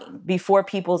dying before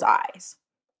people's eyes.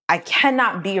 I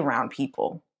cannot be around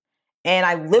people and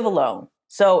I live alone.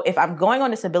 So if I'm going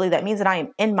on disability, that means that I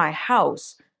am in my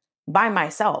house by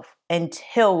myself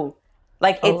until,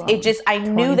 like, it just, I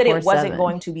knew that it wasn't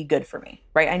going to be good for me,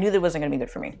 right? I knew that it wasn't going to be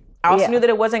good for me. I also knew that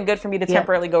it wasn't good for me to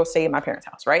temporarily go stay in my parents'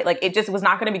 house, right? Like, it just was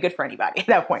not going to be good for anybody at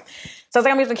that point. So I was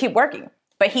like, I'm just going to keep working.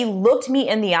 But he looked me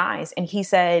in the eyes and he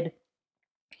said,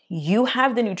 you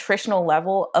have the nutritional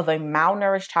level of a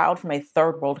malnourished child from a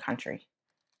third world country.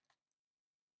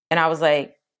 And I was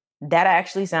like, that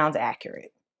actually sounds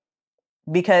accurate.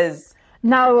 Because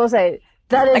now I will say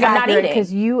that is like, accurate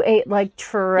because you ate like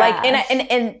trash. Like,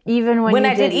 and even when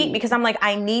I did eat, because I'm like,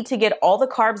 I need to get all the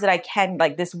carbs that I can.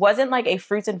 Like, this wasn't like a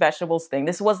fruits and vegetables thing.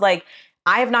 This was like,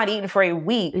 I have not eaten for a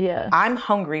week. Yeah. I'm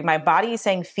hungry. My body is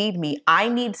saying, feed me. I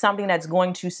need something that's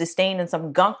going to sustain and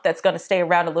some gunk that's going to stay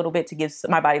around a little bit to give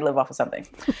my body live off of something.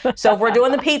 So if we're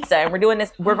doing the pizza and we're doing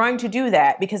this, we're going to do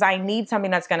that because I need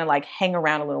something that's going to like hang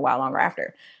around a little while longer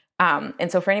after.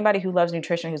 And so for anybody who loves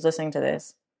nutrition, who's listening to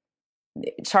this,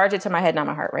 charge it to my head, not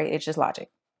my heart, right? It's just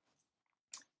logic.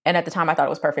 And at the time I thought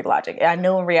it was perfect logic. I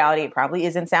know in reality it probably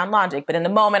isn't sound logic, but in the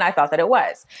moment I thought that it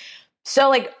was. So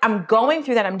like, I'm going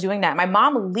through that, I'm doing that. My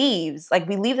mom leaves, like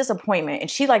we leave this appointment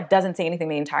and she like doesn't say anything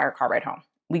the entire car ride home.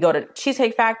 We go to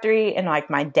Cheesecake Factory and like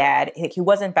my dad, he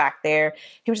wasn't back there.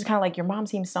 He was just kind of like, your mom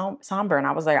seems somber. And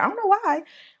I was like, I don't know why.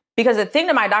 Because the thing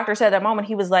that my doctor said at that moment,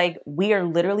 he was like, we are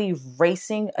literally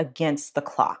racing against the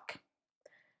clock.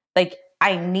 Like,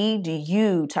 I need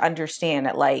you to understand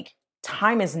that like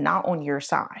time is not on your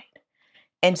side.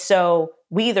 And so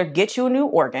we either get you a new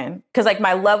organ, because like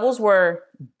my levels were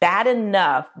bad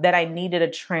enough that I needed a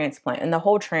transplant. And the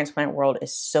whole transplant world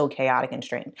is so chaotic and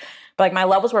strange. But like my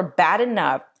levels were bad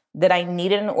enough that I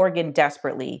needed an organ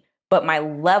desperately, but my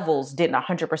levels didn't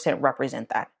 100% represent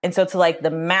that. And so to like the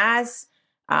mass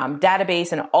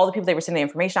database and all the people they were sending the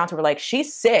information out to were like,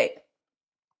 she's sick,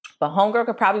 but homegirl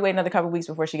could probably wait another couple of weeks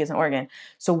before she gets an organ.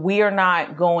 So we are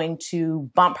not going to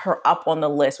bump her up on the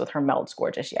list with her MELD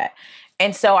score just yet.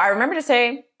 And so I remember to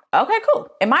say, okay, cool.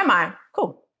 In my mind,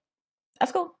 cool.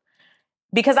 That's cool.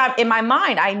 Because in my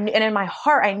mind, and in my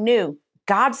heart, I knew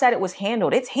God said it was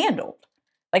handled. It's handled.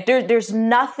 Like there's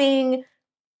nothing,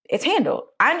 it's handled.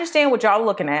 I understand what y'all are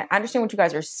looking at. I understand what you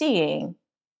guys are seeing.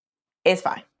 It's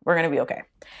fine. We're going to be okay.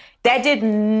 That did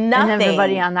nothing. And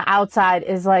everybody on the outside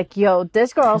is like, yo,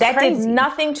 this girl's crazy. That did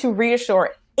nothing to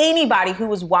reassure anybody who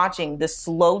was watching the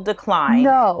slow decline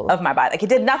of my body. Like, it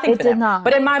did nothing for them. It did not.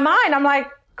 But in my mind, I'm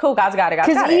like, cool, God's got it, God's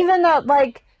got it. Because even though,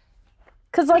 like,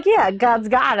 yeah, God's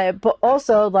got it, but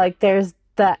also, like, there's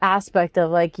the aspect of,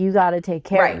 like, you got to take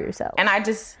care of yourself. And I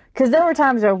just... Because there were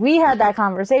times where we had that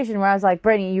conversation where I was like,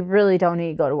 Brittney, you really don't need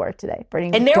to go to work today.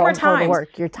 Brittney, and there don't were times, go to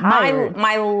work. You're tired.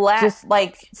 My last, just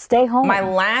like, stay home. My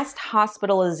last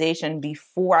hospitalization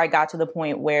before I got to the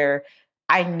point where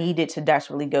I needed to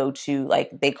desperately go to,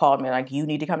 like, they called me, like, you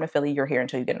need to come to Philly. You're here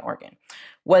until you get an organ.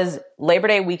 Was Labor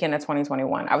Day weekend of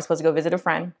 2021. I was supposed to go visit a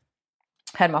friend.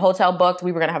 Had my hotel booked.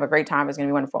 We were going to have a great time. It was going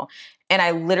to be wonderful. And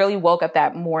I literally woke up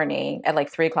that morning at like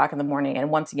 3:00 in the morning. And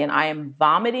once again, I am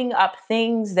vomiting up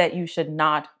things that you should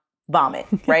not vomit,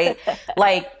 right?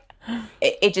 Like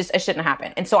it shouldn't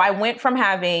happen. And so I went from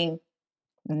having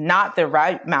not the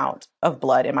right amount of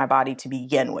blood in my body to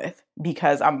begin with,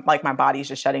 because I'm like, my body's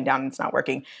just shutting down and it's not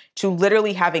working, to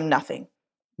literally having nothing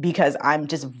because I'm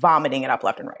just vomiting it up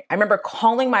left and right. I remember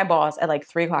calling my boss at like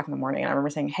 3:00 in the morning. And I remember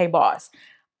saying, hey boss,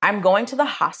 I'm going to the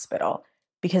hospital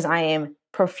because I am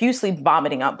profusely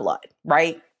vomiting up blood,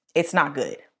 right? It's not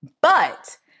good.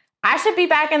 But I should be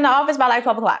back in the office by like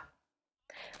 12:00.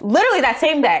 Literally that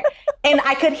same day. And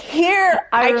I could hear,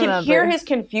 I could hear his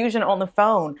confusion on the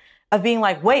phone of being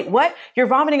like, wait, what? You're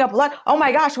vomiting up blood? Oh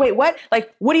my gosh, wait, what?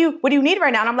 Like, what do you need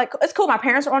right now? And I'm like, it's cool. My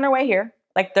parents are on their way here.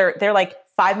 Like they're like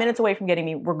 5 minutes away from getting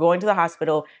me. We're going to the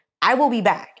hospital. I will be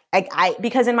back.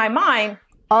 Because in my mind.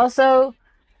 Also,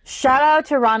 shout out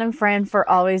to Ron and Fran for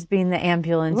always being the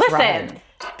ambulance ride.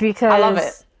 Because I love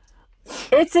it.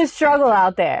 It's a struggle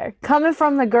out there. Coming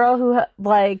from the girl who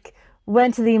like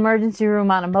went to the emergency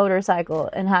room on a motorcycle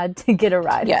and had to get a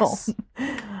ride home.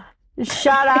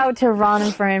 Shout out to Ron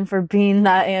and Fran for being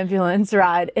that ambulance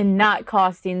ride and not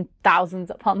costing thousands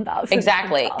upon thousands.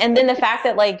 Exactly. And then the fact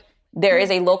that like there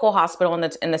is a local hospital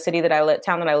in the city that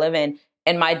town that I live in,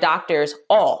 and my doctors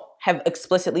all have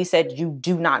explicitly said, you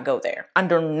do not go there.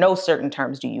 Under no certain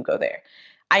terms do you go there.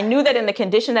 I knew that in the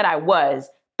condition that I was,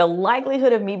 the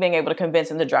likelihood of me being able to convince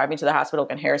them to drive me to the hospital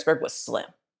in Harrisburg was slim.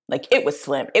 Like, it was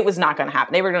slim. It was not going to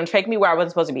happen. They were going to take me where I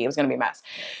wasn't supposed to be. It was going to be a mess.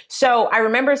 So I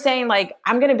remember saying, like,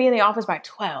 I'm going to be in the office by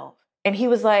 12. And he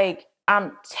was like,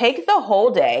 take the whole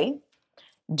day.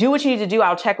 Do what you need to do.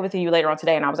 I'll check with you later on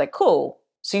today. And I was like, cool.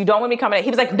 So you don't want me coming in? He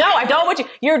was like, no, I don't want you.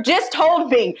 You just told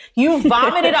me you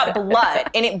vomited up blood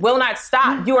and it will not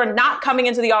stop. You are not coming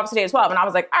into the office today at 12. And I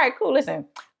was like, all right, cool. Listen,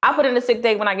 I'll put in a sick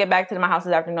day when I get back to my house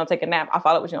this afternoon. I'll take a nap. I'll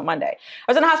follow up with you on Monday.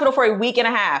 I was in the hospital for a week and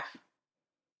a half.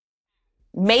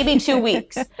 Maybe 2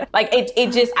 weeks. Like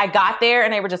it just, I got there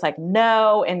and they were just like,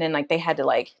 no. And then like, they had to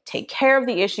like take care of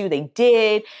the issue. They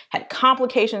did, had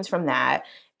complications from that.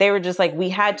 They were just like, we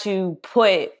had to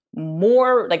put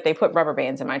more, like they put rubber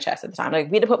bands in my chest at the time.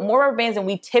 Like we had to put more rubber bands than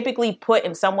we typically put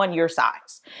in someone your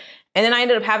size. And then I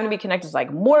ended up having to be connected to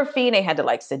like morphine. They had to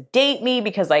like sedate me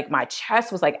because like my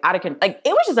chest was like out of control. Like it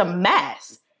was just a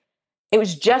mess. It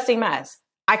was just a mess.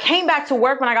 I came back to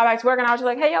work when I got back to work and I was just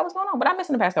like, hey, yo, what's going on? But I'm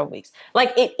missing the past couple weeks.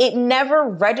 Like it never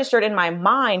registered in my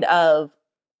mind of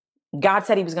God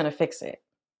said he was going to fix it.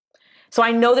 So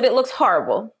I know that it looks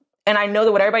horrible. And I know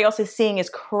that what everybody else is seeing is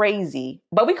crazy,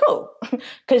 but we cool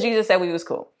because Jesus said we was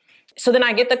cool. So then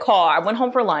I get the call. I went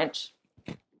home for lunch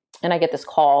and I get this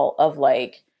call of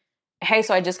like, hey,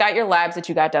 so I just got your labs that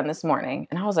you got done this morning.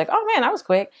 And I was like, oh man, that was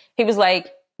quick. He was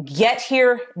like, get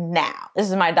here now. This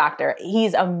is my doctor.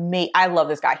 He's amazing. I love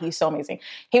this guy. He's so amazing.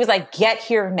 He was like, get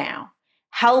here now.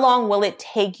 How long will it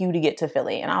take you to get to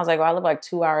Philly? And I was like, well, I live like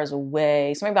 2 hours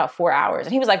away. So maybe about 4 hours.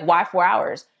 And he was like, why 4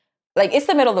 hours? Like, it's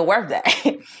the middle of the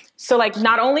workday. So like,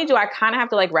 not only do I kind of have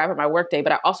to like wrap up my workday,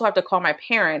 but I also have to call my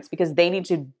parents because they need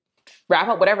to wrap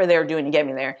up whatever they're doing to get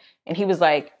me there. And he was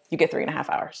like, you get 3.5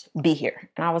 hours, be here.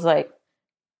 And I was like,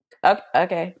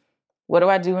 okay, what do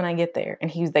I do when I get there? And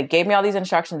he was like, gave me all these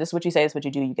instructions. This is what you say, this is what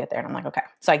you do. You get there. And I'm like, okay.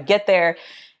 So I get there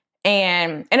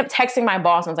and end up texting my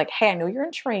boss. And I was like, hey, I know you're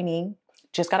in training.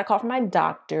 Just got a call from my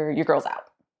doctor. Your girl's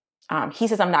out. He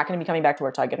says, I'm not going to be coming back to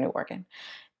work till I get a new organ.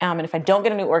 And if I don't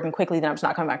get a new organ quickly, then I'm just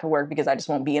not coming back to work because I just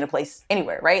won't be in a place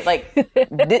anywhere, right? Like,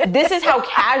 this is how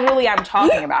casually I'm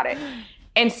talking about it.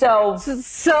 And so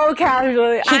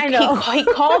casually, I know. He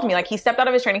called me, like he stepped out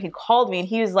of his training. He called me and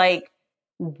he was like,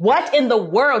 what in the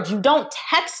world? You don't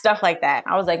text stuff like that.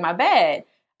 I was like, my bad.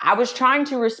 I was trying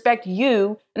to respect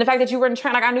you and the fact that you were in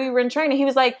training. Like I knew you were in training. He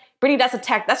was like, Brittney, that's a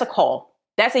text. That's a call.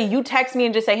 That's you text me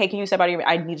and just say, hey, can you step out of your,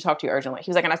 I need to talk to you urgently.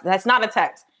 He was like, and that's not a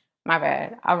text. My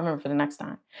bad. I'll remember for the next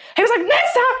time. He was like,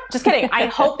 next time. Just kidding. I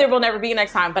hope there will never be a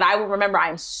next time, but I will remember. I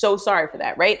am so sorry for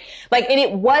that. Right. Like, and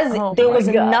it was, there was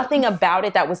nothing about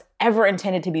it that was ever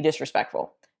intended to be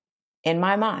disrespectful. In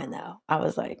my mind though, I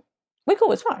was like, we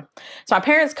cool. It's fine. So my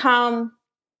parents come.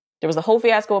 There was a whole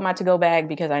fiasco with my to-go bag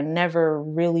because I never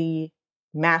really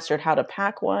mastered how to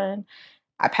pack one.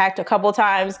 I packed a couple of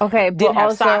times. Okay. Didn't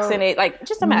have socks in it. Like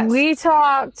just a mess.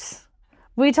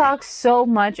 We talked so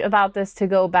much about this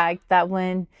to-go bag that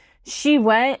when she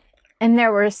went and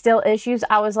there were still issues,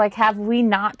 I was like, have we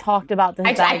not talked about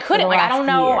this? I couldn't. Like, I don't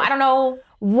know.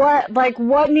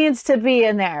 What needs to be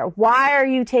in there? Why are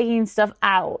you taking stuff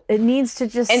out? It needs to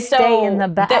just stay in the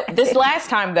bag. This last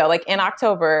time though, like in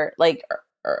October, like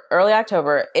early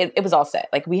October, it was all set.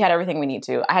 Like we had everything we need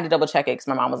to. I had to double check it because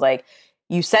my mom was like,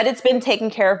 you said it's been taken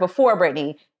care of before,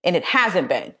 Brittney, and it hasn't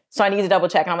been. So I need to double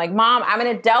check. And I'm like, Mom, I'm an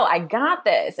adult. I got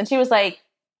this. And she was like,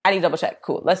 I need to double check.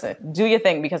 Cool. Listen, do your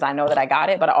thing because I know that I got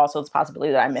it, but also it's a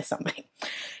possibility that I missed something.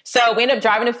 So we ended up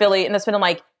driving to Philly and spending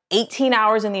like 18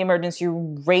 hours in the emergency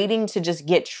room waiting to just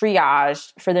get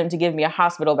triaged for them to give me a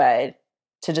hospital bed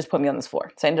to just put me on this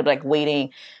floor. So I ended up like waiting.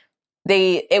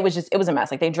 It was a mess.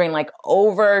 Like they drained like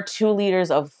over 2 liters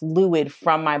of fluid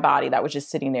from my body that was just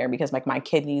sitting there because like my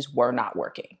kidneys were not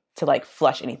working to like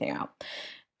flush anything out.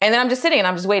 And then I'm just sitting and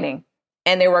I'm just waiting.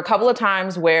 And there were a couple of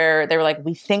times where they were like,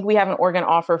 we think we have an organ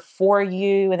offer for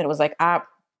you. And then it was like,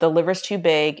 the liver's too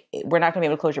big. We're not gonna be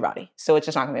able to close your body. So it's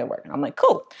just not gonna be able to work. And I'm like,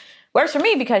 cool. Works for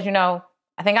me because,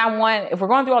 I think if we're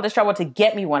going through all this trouble to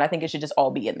get me one, I think it should just all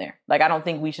be in there. Like, I don't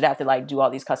think we should have to like do all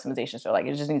these customizations. So like,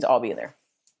 it just needs to all be in there.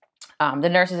 The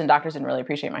nurses and doctors didn't really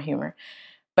appreciate my humor.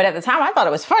 But at the time, I thought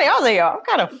it was funny. I was like, yo, I'm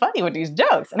kind of funny with these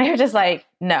jokes. And they were just like,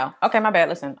 no. Okay, my bad.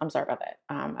 Listen, I'm sorry about that.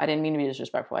 I didn't mean to be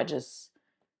disrespectful.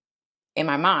 In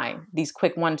my mind, these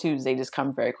quick 1-2s, they just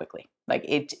come very quickly. Like,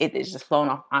 it is just flown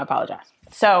off. I apologize.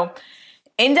 So,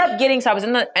 I was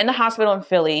in the hospital in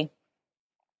Philly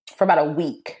for about a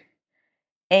week.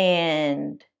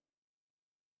 And,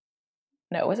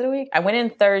 no, was it a week? I went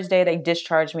in Thursday. They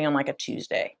discharged me on like a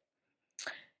Tuesday.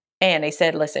 And they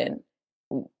said, listen,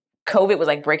 COVID was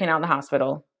like breaking out in the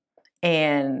hospital.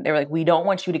 And they were like, we don't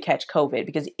want you to catch COVID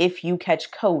because if you catch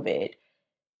COVID,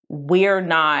 we're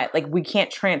not like, we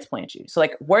can't transplant you. So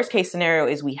like worst case scenario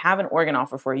is we have an organ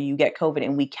offer for you, you get COVID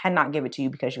and we cannot give it to you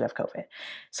because you have COVID.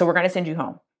 So we're going to send you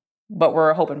home, but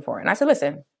we're hoping for it. And I said,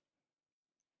 listen,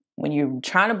 when you're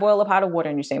trying to boil a pot of water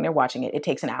and you're sitting there watching it, it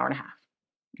takes an hour and a half.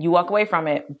 You walk away from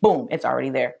it, boom, it's already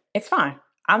there. It's fine.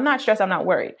 I'm not stressed. I'm not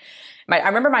worried. I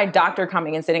remember my doctor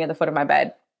coming and sitting at the foot of my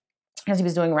bed as he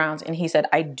was doing rounds. And he said,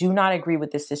 I do not agree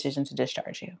with this decision to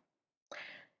discharge you.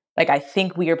 Like, I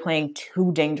think we are playing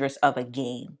too dangerous of a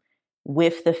game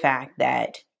with the fact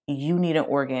that you need an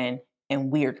organ and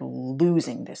we're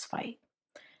losing this fight.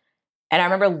 And I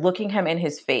remember looking him in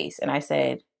his face and I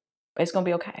said, but it's going to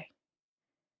be okay.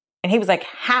 And he was like,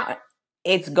 how?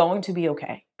 It's going to be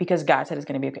okay because God said it's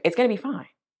going to be okay. It's going to be fine.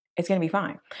 It's going to be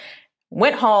fine.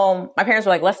 Went home. My parents were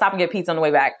like, let's stop and get pizza on the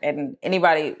way back. And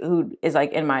anybody who is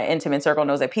like in my intimate circle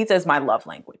knows that pizza is my love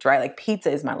language, right? Like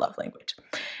pizza is my love language.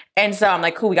 And so I'm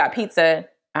like, cool, we got pizza.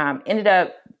 Ended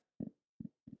up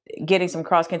getting some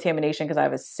cross-contamination because I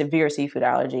have a severe seafood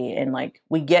allergy. And like,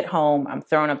 we get home, I'm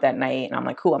throwing up that night. And I'm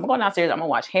like, cool, I'm going downstairs. I'm going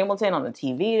to watch Hamilton on the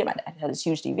TV. My dad had this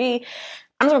huge TV.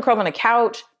 I'm just going to curl up on the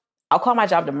couch. I'll call my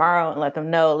job tomorrow and let them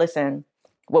know, listen,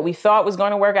 what we thought was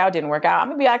going to work out didn't work out. I'm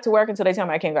going to be back to work until they tell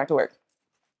me I can't go back to work.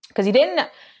 Because a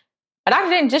doctor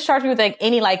didn't discharge me with like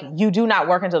any, like, you do not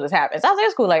work until this happens. I was like,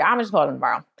 it's cool. Like, I'm just calling them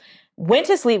tomorrow. Went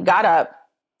to sleep, got up.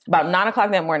 About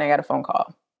 9:00 that morning, I got a phone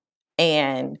call.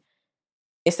 And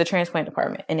it's the transplant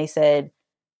department. And they said,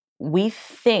 we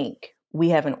think we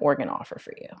have an organ offer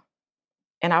for you.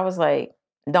 And I was like,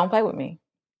 don't play with me.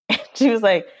 And she was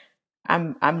like,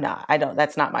 I'm not.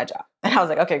 That's not my job. And I was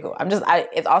like, okay, cool.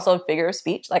 It's also a figure of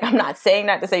speech. Like, I'm not saying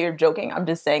that to say you're joking. I'm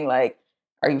just saying, like,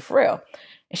 are you for real?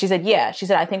 And she said, yeah. She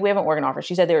said, I think we have an organ offer.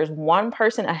 She said, there is one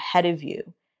person ahead of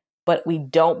you, but we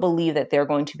don't believe that they're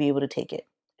going to be able to take it.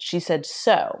 She said,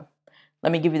 so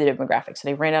let me give you the demographics. So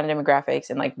they ran out of demographics.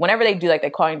 And like, whenever they do, like,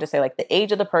 they call you to say like the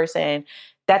age of the person,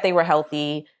 that they were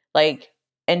healthy, like,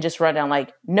 and just run down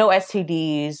like no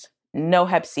STDs, no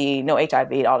Hep C, no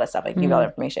HIV, all that stuff. Like, give you all the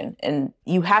information. And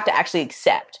you have to actually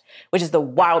accept, which is the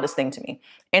wildest thing to me.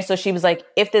 And so she was like,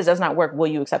 if this does not work, will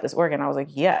you accept this organ? I was like,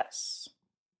 yes.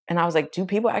 And I was like, do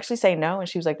people actually say no? And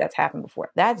she was like, that's happened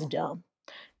before. That's dumb.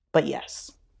 But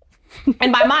yes.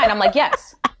 In my mind, I'm like,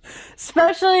 yes.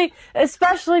 Especially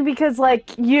because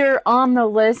like you're on the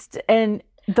list and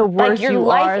the worse like, you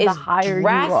are, the higher you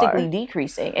are. Drastically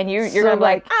decreasing. And you're going to be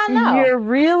like, I know. You're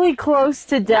really close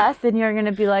to death and you're going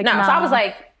to be like, no. Nah. So I was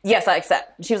like, yes, I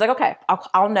accept. She was like, okay,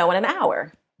 I'll know in an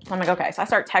hour. I'm like, okay. So I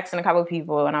start texting a couple of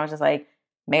people and I was just like,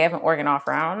 may have an organ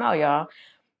offer. I don't know, y'all.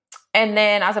 And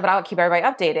then I said, but I'll keep everybody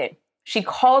updated. She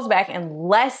calls back in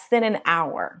less than an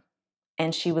hour.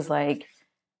 And she was like,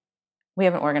 we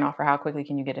have an organ offer. How quickly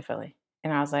can you get to Philly?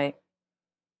 And I was like,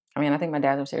 I think my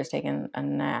dad's upstairs taking a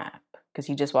nap because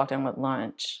he just walked in with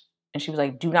lunch. And she was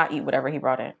like, do not eat whatever he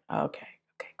brought in. Okay,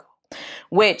 cool.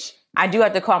 Which I do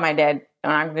have to call my dad.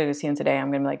 And I'm going to see him today.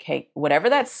 I'm going to be like, hey, whatever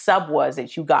that sub was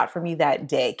that you got for me that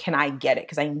day, can I get it?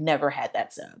 Because I never had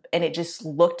that sub. And it just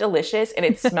looked delicious and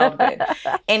it smelled good.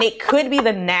 And it could be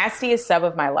the nastiest sub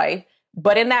of my life.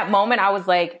 But in that moment, I was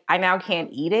like, I now can't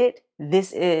eat it.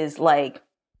 This is like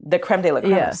the creme de la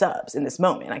creme of subs in this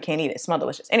moment. I can't eat it. It smells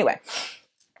delicious. Anyway,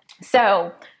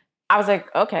 so I was like,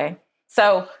 okay.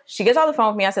 So she gets on the phone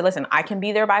with me. I said, listen, I can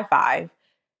be there by 5.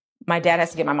 My dad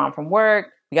has to get my mom from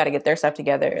work. We got to get their stuff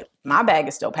together. My bag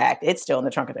is still packed. It's still in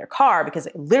the trunk of their car because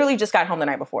it literally just got home the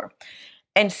night before.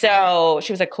 And so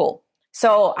she was like, cool.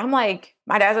 So I'm like,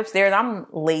 my dad's upstairs. I'm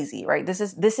lazy, right? This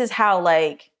is how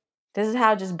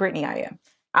just Brittney I am.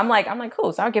 I'm like,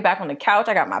 cool. So I get back on the couch.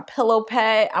 I got my pillow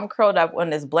pad. I'm curled up on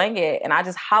this blanket and I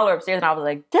just holler upstairs and I was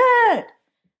like, Dad.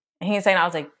 And he was saying, I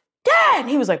was like, Dad. And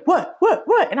he was like, what?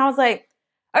 And I was like,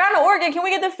 I got an organ. Can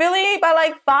we get to Philly by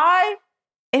like 5?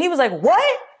 And he was like,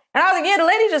 what? And I was like, yeah, the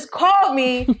lady just called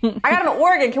me. I got an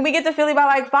organ. Can we get to Philly by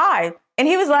like 5? And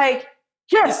he was like,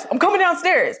 yes, I'm coming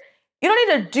downstairs. You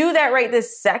don't need to do that right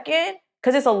this second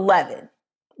because it's 11,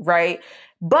 right?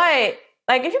 But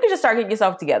like, if you could just start getting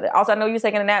yourself together. Also, I know you're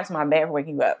taking a nap, so my bad for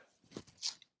waking you up.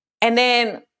 And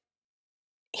then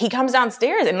he comes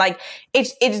downstairs and like,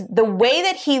 it's the way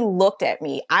that he looked at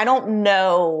me. I don't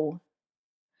know.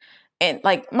 And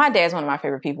like, my dad's one of my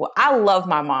favorite people. I love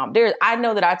my mom. I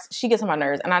know that she gets on my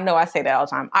nerves, and I know I say that all the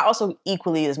time. I also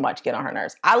equally as much get on her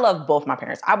nerves. I love both my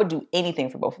parents. I would do anything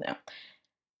for both of them.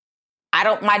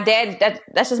 My dad,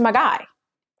 that's just my guy,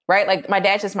 right? Like, my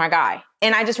dad's just my guy.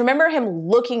 And I just remember him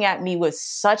looking at me with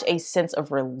such a sense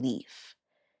of relief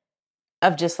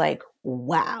of just like,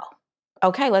 wow,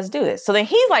 okay, let's do this. So then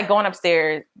he's like going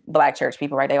upstairs, Black church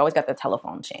people, right? They always got the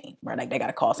telephone chain, right? Like they got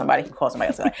to call somebody, call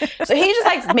somebody else. So he's just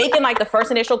like making like the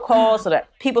first initial call so that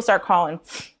people start calling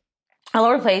all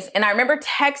over the place. And I remember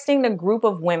texting the group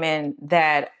of women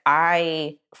that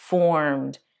I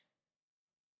formed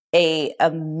a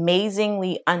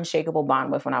amazingly unshakable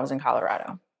bond with when I was in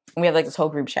Colorado. And we have like this whole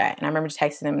group chat. And I remember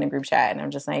texting them in the group chat and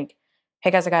I'm just like,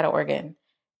 hey guys, I got to Oregon.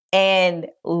 And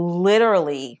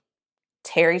literally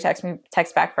Terry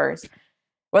text back first.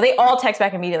 Well, they all text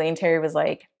back immediately. And Terry was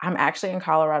like, I'm actually in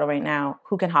Colorado right now.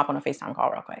 Who can hop on a FaceTime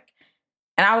call real quick?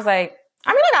 And I was like,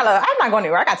 I mean, I'm not going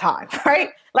anywhere. I got time, right?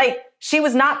 Like she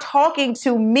was not talking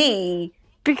to me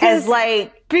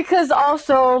because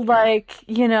also like,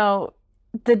 you know,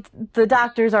 the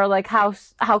doctors are like, how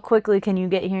quickly can you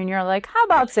get here? And you're like, how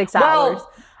about 6 hours?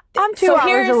 I'm 2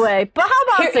 hours away, but how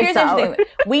about 6 hours?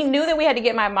 We knew that we had to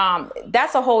get my mom.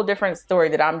 That's a whole different story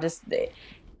that I'm just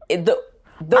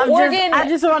Oregon. I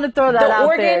just want to throw that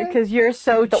out there because you're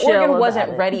so chill. The Oregon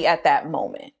wasn't ready at that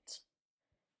moment,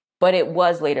 but it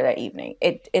was later that evening.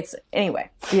 It's anyway.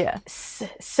 Yeah.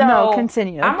 So no,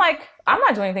 continue. I'm like, I'm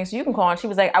not doing anything, so you can call. And she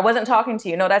was like, I wasn't talking to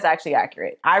you. No, that's actually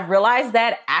accurate. I realized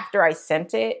that after I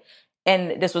sent it,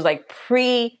 and this was like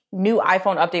pre-new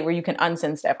iPhone update where you can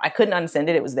unsend stuff. I couldn't unsend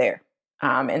it. It was there.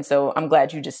 And so I'm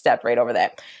glad you just stepped right over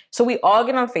that. So we all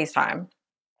get on FaceTime.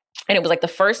 And it was like the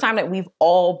first time that we've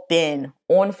all been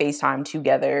on FaceTime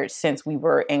together since we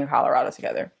were in Colorado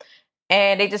together.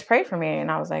 And they just prayed for me. And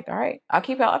I was like, all right, I'll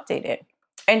keep y'all updated.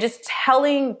 And just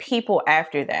telling people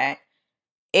after that,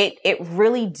 it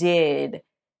really did,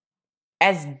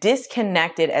 as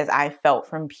disconnected as I felt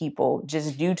from people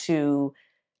just due to,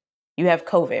 you have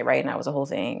COVID, right? And that was a whole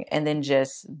thing. And then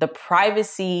just the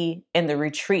privacy and the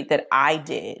retreat that I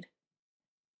did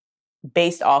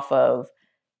based off of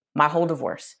my whole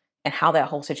divorce and how that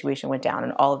whole situation went down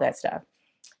and all of that stuff.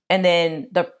 And then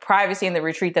the privacy and the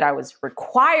retreat that I was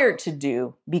required to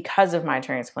do because of my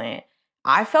transplant,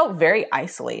 I felt very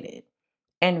isolated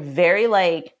and very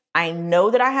like, I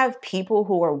know that I have people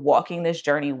who are walking this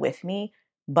journey with me,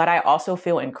 but I also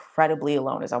feel incredibly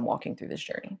alone as I'm walking through this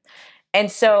journey.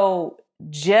 And so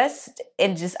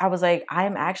I was like, I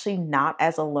am actually not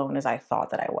as alone as I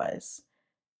thought that I was.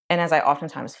 And as I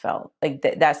oftentimes felt. Like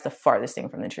that's the farthest thing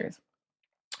from the truth.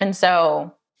 And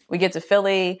so we get to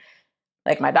Philly,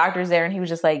 like my doctor's there, and he was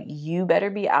just like, you better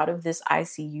be out of this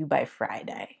ICU by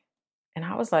Friday. And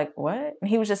I was like, what? And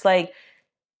he was just like,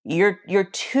 you're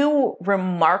too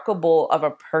remarkable of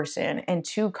a person and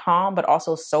too calm, but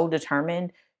also so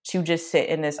determined to just sit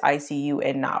in this ICU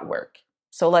and not work.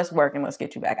 So let's work and let's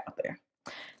get you back out there.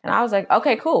 And I was like,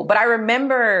 okay, cool. But I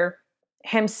remember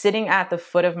him sitting at the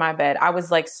foot of my bed. I was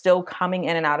like still coming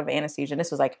in and out of anesthesia. And this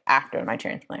was like after my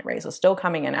transplant, right? So still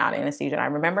coming in and out of anesthesia. And I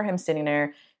remember him sitting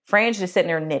there, Fran's just sitting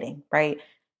there knitting, right?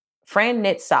 Fran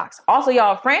knits socks. Also,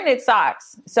 y'all, Fran knits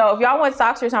socks. So if y'all want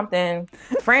socks or something,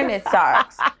 Fran knits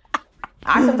socks.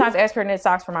 I sometimes ask her to knit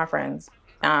socks for my friends.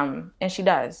 And she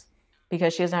does.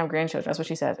 Because she doesn't have grandchildren. That's what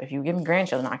she says. If you give me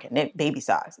grandchildren, I can knit baby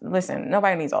socks. Listen,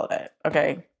 nobody needs all that.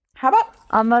 Okay. How about?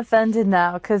 I'm offended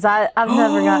now because I've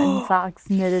never gotten socks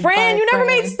knitted. Fran, you never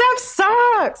made Steph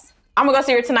socks. I'm gonna go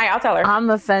see her tonight. I'll tell her. I'm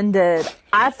offended.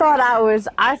 I thought I was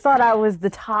the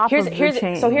top of the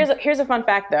chain. So here's a fun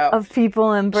fact though. Of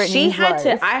people in Brittney's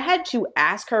life. I had to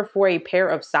ask her for a pair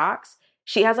of socks.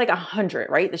 She has like 100,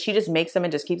 right? That she just makes them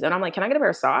and just keeps them. And I'm like, can I get a pair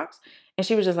of socks? And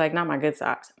she was just like, not my good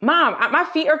socks. Mom, my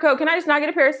feet are cold. Can I just not get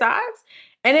a pair of socks?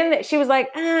 And then she was like,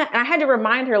 And I had to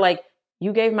remind her, like,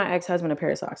 you gave my ex-husband a pair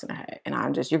of socks and a hat.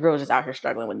 And your girl's just out here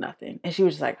struggling with nothing. And she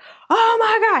was just like, oh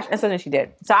my gosh. And so then she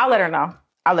did. So I'll let her know.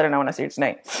 I'll let her know when I see her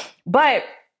tonight. But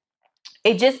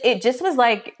it just was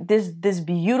like this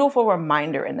beautiful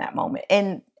reminder in that moment.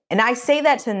 And I say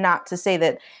that to say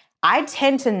that I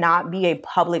tend to not be a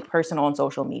public person on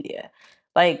social media.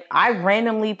 Like, I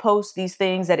randomly post these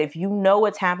things that if you know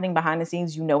what's happening behind the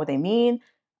scenes, you know what they mean.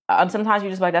 Sometimes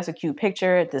you're just like, that's a cute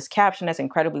picture. This caption that's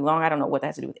incredibly long. I don't know what that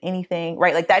has to do with anything,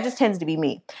 right? Like, that just tends to be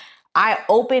me. I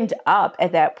opened up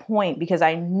at that point because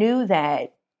I knew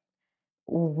that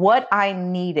what I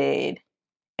needed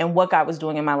and what God was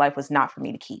doing in my life was not for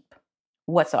me to keep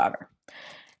whatsoever.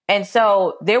 And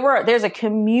so there's a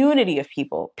community of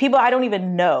people I don't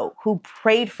even know, who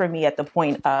prayed for me at the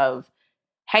point of,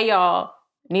 hey, y'all,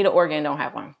 need an organ, don't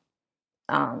have one.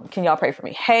 Can y'all pray for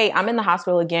me? Hey, I'm in the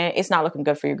hospital again. It's not looking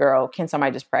good for your girl. Can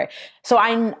somebody just pray? So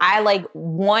I like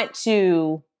want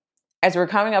to, as we're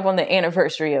coming up on the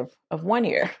anniversary of 1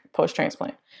 year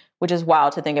post-transplant, which is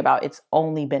wild to think about. It's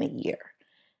only been a year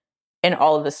and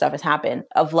all of this stuff has happened,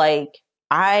 of like,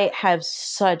 I have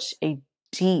such a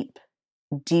deep,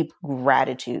 deep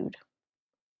gratitude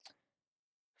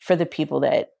for the people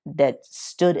that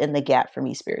stood in the gap for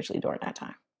me spiritually during that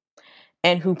time,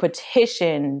 and who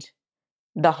petitioned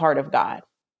the heart of God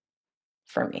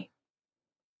for me.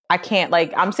 I can't,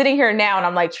 like, I'm sitting here now and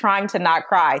I'm like trying to not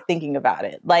cry thinking about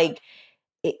it. Like,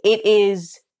 it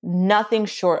is nothing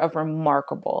short of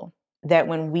remarkable that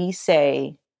when we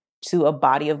say to a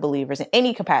body of believers in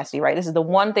any capacity, right? This is the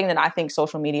one thing that I think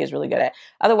social media is really good at.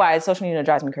 Otherwise, social media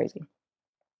drives me crazy.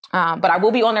 But I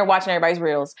will be on there watching everybody's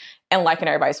reels and liking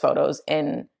everybody's photos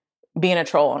and being a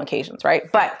troll on occasions,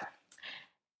 right? But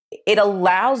it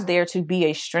allows there to be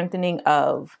a strengthening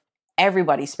of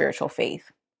everybody's spiritual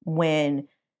faith when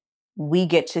we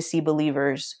get to see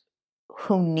believers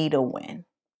who need a win,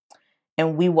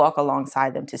 and we walk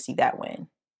alongside them to see that win,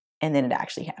 and then it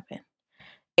actually happened.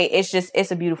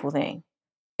 It's a beautiful thing.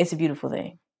 It's a beautiful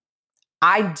thing.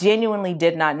 I genuinely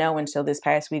did not know until this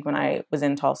past week when I was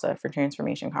in Tulsa for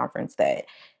Transformation Conference that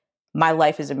my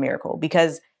life is a miracle,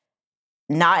 because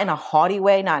not in a haughty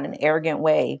way, not in an arrogant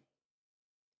way.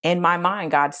 In my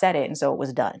mind, God said it, and so it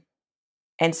was done.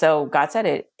 And so God said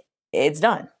it, it's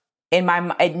done.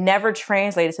 It never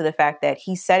translated to the fact that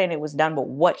he said it and it was done, but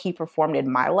what he performed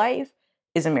in my life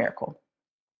is a miracle.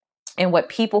 And what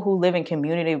people who live in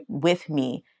community with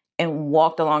me and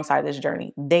walked alongside this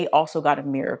journey, they also got a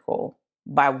miracle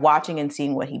by watching and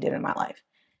seeing what he did in my life.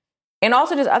 And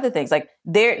also just other things. Like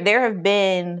there have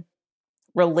been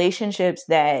relationships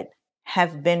that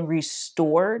have been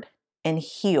restored and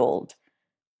healed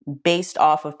based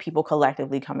off of people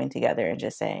collectively coming together and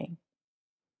just saying,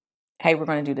 hey, we're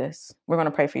going to do this. We're going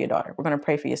to pray for your daughter. We're going to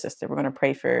pray for your sister. We're going to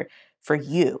pray for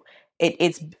you.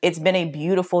 It's been a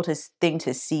beautiful thing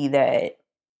to see that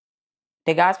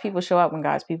God's people show up when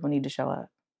God's people need to show up.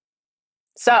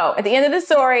 So at the end of the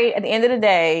story, at the end of the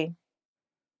day,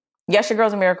 yes, your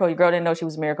girl's a miracle. Your girl didn't know she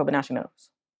was a miracle, but now she knows.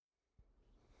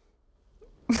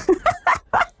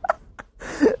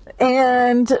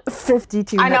 And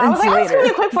 52 I know. I was like, later. It's going to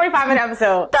be a quick 45-minute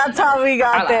episode. That's how we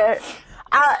got there.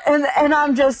 And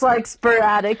I'm just like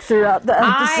sporadic throughout the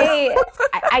episode.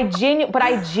 I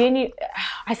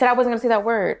said I wasn't going to say that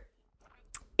word.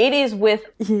 It is with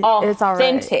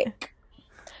authentic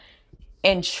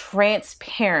and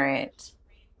transparent.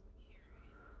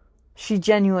 She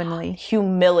genuinely.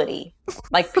 Humility.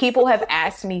 Like, people have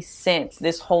asked me since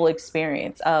this whole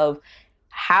experience of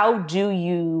how would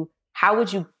you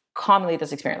culminate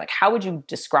this experience? Like, how would you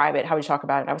describe it? How would you talk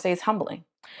about it? And I would say it's humbling.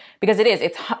 Because it is.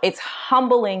 It's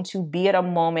humbling to be at a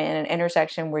moment in an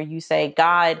intersection where you say,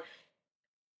 God,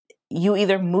 you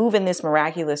either move in this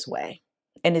miraculous way,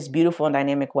 in this beautiful and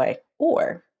dynamic way,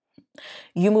 or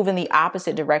you move in the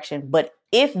opposite direction. But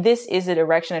if this is the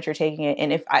direction that you're taking it,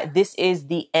 and if this is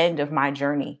the end of my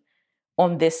journey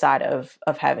on this side of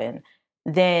heaven,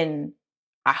 then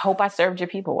I hope I served your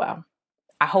people well.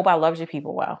 I hope I loved your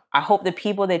people well. I hope the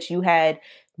people that you had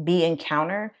me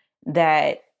encounter,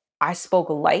 that I spoke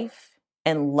life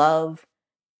and love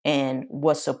and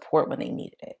was support when they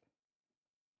needed it.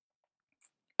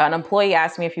 An employee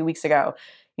asked me a few weeks ago,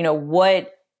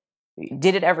 what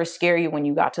did it ever scare you when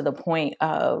you got to the point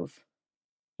of,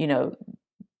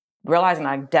 realizing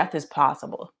like death is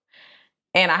possible?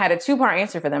 And I had a 2-part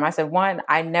answer for them. I said, one,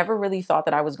 I never really thought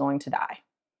that I was going to die.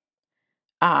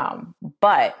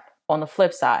 But on the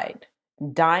flip side,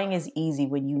 dying is easy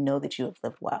when you know that you have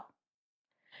lived well.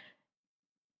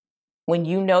 When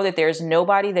you know that there's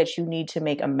nobody that you need to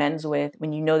make amends with,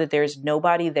 when you know that there's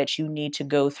nobody that you need to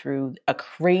go through a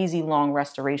crazy long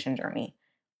restoration journey,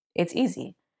 it's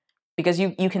easy. Because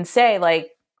you can say,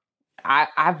 like,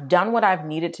 I've done what I've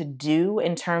needed to do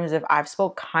in terms of I've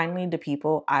spoke kindly to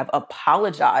people. I've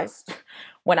apologized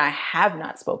when I have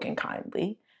not spoken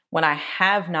kindly, when I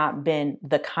have not been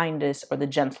the kindest or the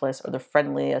gentlest or the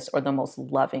friendliest or the most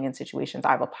loving in situations.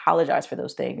 I've apologized for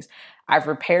those things. I've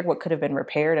repaired what could have been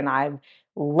repaired, and I've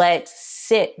let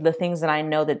sit the things that I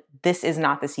know that this is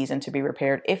not the season to be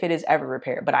repaired, if it is ever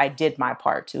repaired. But I did my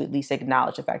part to at least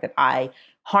acknowledge the fact that I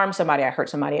harmed somebody, I hurt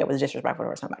somebody, I was disrespectful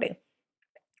to somebody.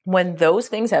 When those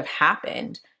things have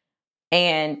happened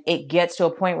and it gets to a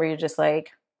point where you're just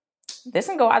like, this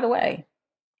can go either way.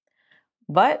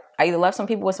 But I either left some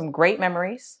people with some great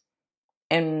memories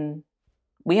and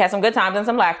we had some good times and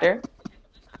some laughter.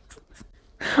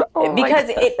 Because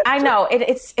I know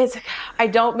it's I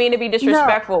don't mean to be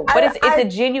disrespectful, but it's a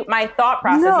genuine, my thought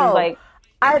process is like,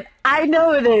 I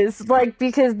know it is, like,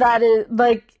 because that is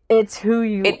like, it's who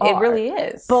you are. It really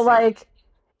is. But like,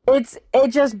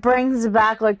 it just brings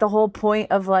back like the whole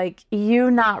point of like you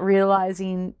not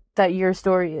realizing that your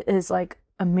story is like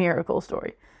a miracle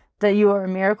story, that you are a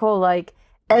miracle. Like,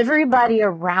 everybody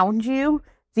around you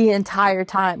the entire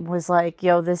time was like,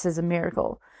 yo, this is a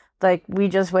miracle. Like, we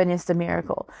just witnessed a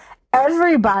miracle.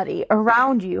 Everybody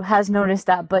around you has noticed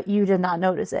that, but you did not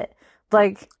notice it.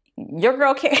 Like, your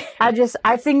girl can't. I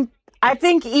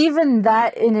think even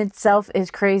that in itself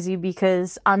is crazy,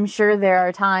 because I'm sure there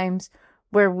are times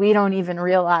where we don't even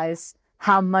realize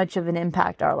how much of an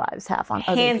impact our lives have on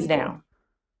other Hands people. down.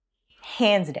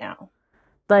 Hands down.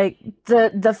 Like,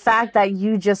 the fact that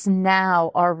you just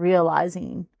now are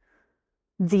realizing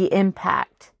the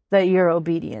impact that your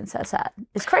obedience has had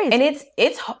is crazy. And it's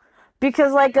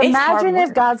because, like, it's hard imagine if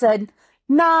work. God said,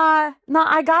 nah,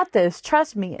 I got this,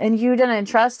 trust me, and you didn't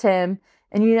trust him,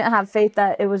 and you didn't have faith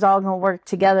that it was all going to work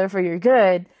together for your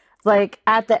good. Like,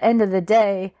 at the end of the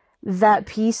day, that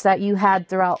peace that you had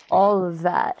throughout all of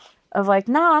that, of like,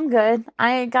 nah, I'm good,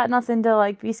 I ain't got nothing to,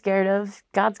 like, be scared of,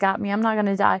 God's got me, I'm not going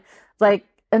to die. Like,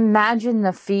 imagine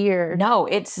the fear. No,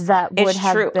 it's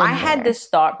true. I had there. this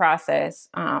thought process,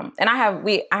 and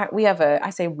we have I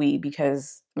say we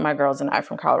because my girls and I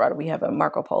from Colorado, we have a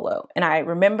Marco Polo, and I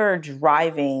remember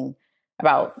driving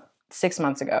about 6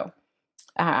 months ago,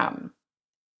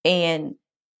 and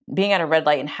being at a red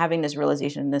light and having this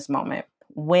realization in this moment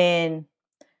when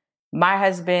my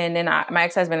ex-husband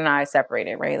and I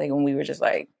separated, right? Like, when we were just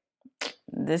like,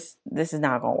 this is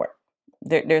not going to work.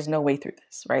 There's no way through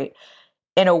this, right?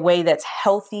 In a way that's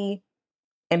healthy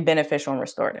and beneficial and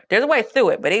restorative. There's a way through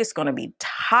it, but it's going to be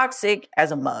toxic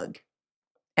as a mug.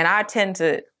 And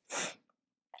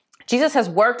Jesus has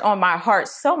worked on my heart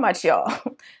so much, y'all,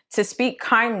 to speak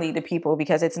kindly to people,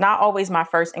 because it's not always my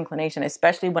first inclination,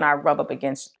 especially when I rub up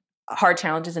against hard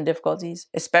challenges and difficulties,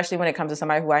 especially when it comes to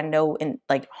somebody who I know and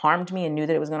like harmed me and knew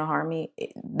that it was going to harm me.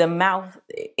 The mouth,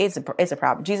 it's a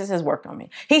problem. Jesus has worked on me.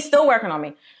 He's still working on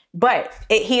me, but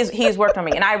he has worked on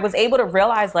me. And I was able to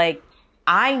realize, like,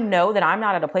 I know that I'm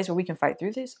not at a place where we can fight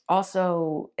through this.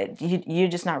 Also, you're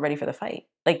just not ready for the fight.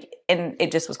 Like, and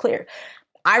it just was clear.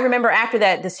 I remember after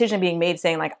that decision being made,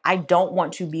 saying, like, I don't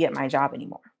want to be at my job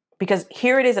anymore, because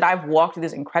here it is that I've walked through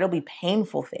this incredibly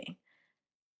painful thing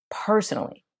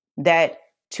personally that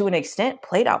to an extent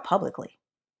played out publicly.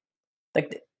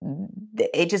 Like,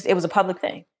 it was a public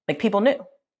thing. Like, people knew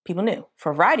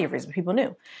for a variety of reasons. People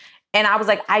knew. And I was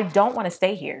like, I don't want to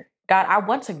stay here. God, I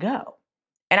want to go.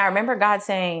 And I remember God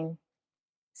saying,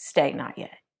 stay, not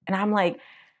yet. And I'm like,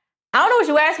 I don't know what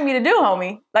you're asking me to do,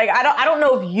 homie. Like, I don't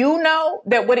know if you know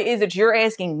that what it is that you're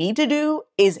asking me to do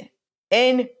is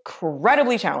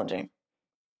incredibly challenging.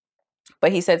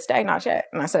 But he said, stay, not yet.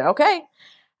 And I said, okay,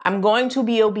 I'm going to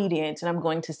be obedient and I'm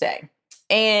going to stay.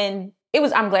 And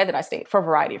I'm glad that I stayed for a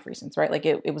variety of reasons, right? Like,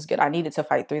 it was good. I needed to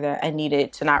fight through that. I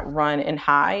needed to not run and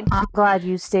hide. I'm glad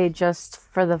you stayed just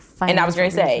for the financial And I was going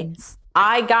to say, reasons.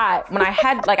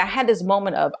 I had this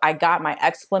moment of, I got my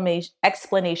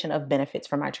explanation of benefits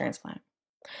for my transplant.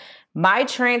 My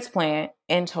transplant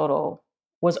in total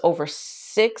was over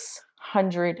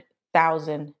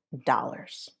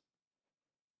 $600,000.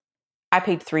 I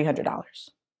paid $300.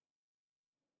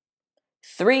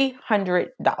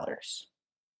 $300.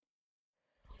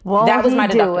 That was my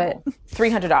deductible.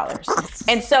 $300.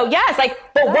 And so, yes, like,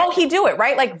 but won't he do it,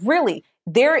 right? Like, really,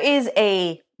 there is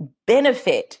a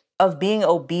benefit of being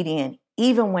obedient,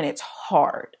 even when it's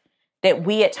hard, that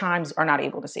we at times are not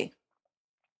able to see.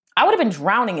 I would have been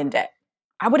drowning in debt.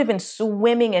 I would have been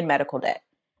swimming in medical debt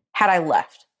had I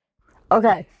left.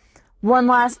 Okay. One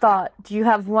last thought. Do you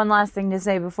have one last thing to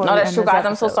say before? No, we that's end true, this guys.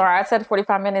 I'm so episode? sorry. I said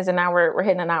 45 minutes and now we're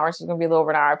hitting an hour. So it's going to be a little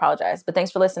over an hour. I apologize. But thanks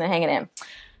for listening and hanging in.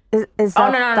 Is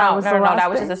that, no. That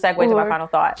was just a segue to my final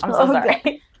thought. I'm so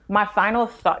sorry. My final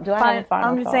thought. Do I have a final thought?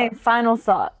 I'm just saying final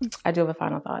thought. I do have a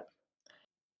final thought.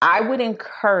 I would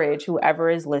encourage whoever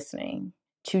is listening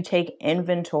to take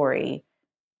inventory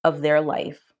of their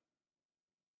life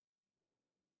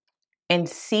and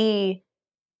see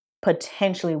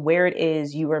potentially where it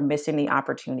is you are missing the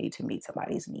opportunity to meet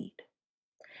somebody's need.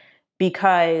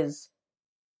 Because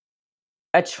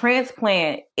a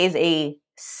transplant is a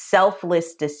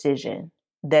selfless decision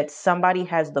that somebody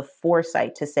has the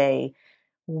foresight to say,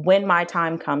 when my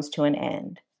time comes to an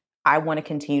end, I want to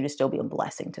continue to still be a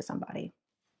blessing to somebody.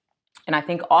 And I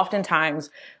think oftentimes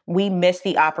we miss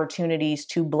the opportunities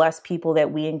to bless people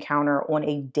that we encounter on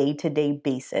a day-to-day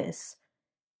basis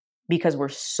because we're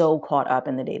so caught up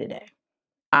in the day-to-day.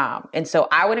 And so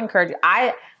I would encourage you,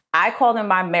 I call them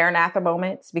my Maranatha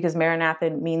moments, because Maranatha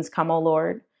means come, O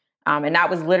Lord. And that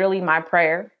was literally my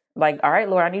prayer. Like, all right,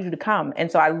 Lord, I need you to come.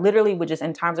 And so I literally would just,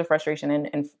 in times of frustration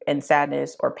and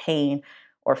sadness or pain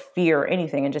or fear or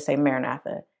anything, and just say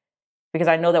Maranatha, because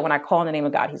I know that when I call in the name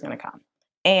of God, he's going to come.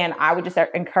 And I would just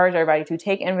encourage everybody to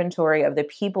take inventory of the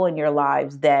people in your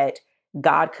lives that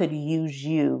God could use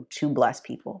you to bless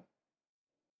people.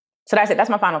 So that's it. That's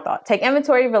my final thought. Take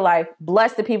inventory of your life.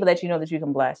 Bless the people that you know that you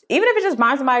can bless. Even if it's just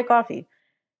buying somebody coffee.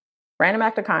 Random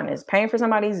act of kindness. Paying for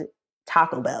somebody's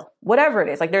Taco Bell. Whatever it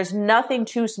is. Like, there's nothing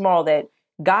too small that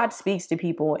God speaks to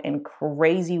people in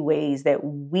crazy ways that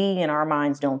we in our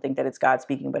minds don't think that it's God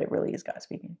speaking, but it really is God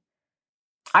speaking.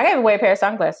 I gave away a pair of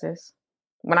sunglasses.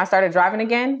 When I started driving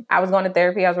again, I was going to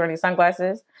therapy. I was wearing these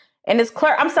sunglasses. And this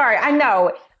clerk, I'm sorry, I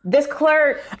know. This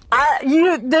clerk.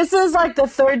 This is like the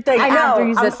third thing I know. after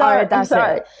you said, I'm sorry. That's I'm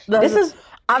sorry. it.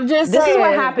 This is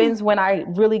what happens when I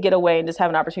really get away and just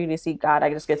have an opportunity to seek God. I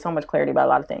just get so much clarity about a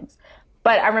lot of things.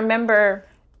 But I remember...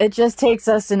 It just takes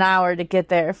us an hour to get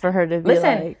there for her to be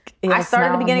like... Listen, I started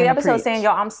at the beginning of the episode saying, yo,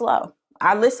 I'm slow.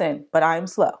 I listen, but I'm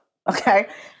slow. Okay?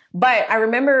 But I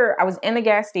remember I was in the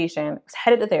gas station. I was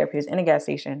headed to therapy. I was in a gas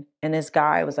station. And this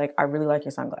guy was like, I really like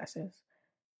your sunglasses.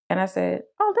 And I said,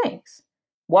 oh, thanks.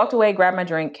 Walked away, grabbed my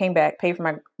drink, came back, paid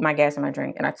for my gas and my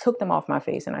drink. And I took them off my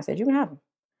face. And I said, you can have them.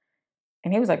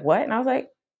 And he was like, what? And I was like,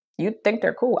 you think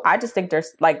they're cool. I just think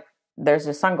there's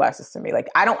just sunglasses to me. Like,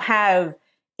 I don't have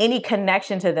any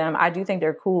connection to them. I do think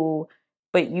they're cool.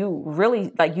 But you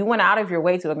really, like, you went out of your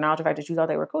way to acknowledge the fact that you thought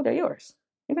they were cool. They're yours.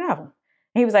 You can have them.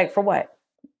 And he was like, for what?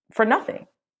 For nothing.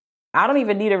 I don't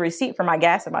even need a receipt for my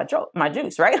gas and my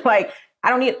juice, right? Like, I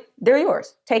don't need, they're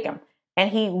yours. Take them. And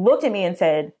he looked at me and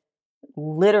said,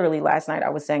 literally last night I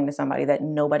was saying to somebody that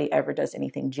nobody ever does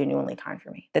anything genuinely kind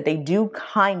for me. That they do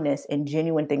kindness and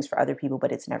genuine things for other people,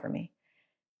 but it's never me.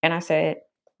 And I said,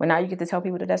 well, now you get to tell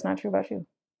people that that's not true about you.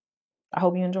 I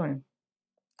hope you enjoy them.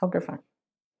 Hope they're fun.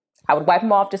 I would wipe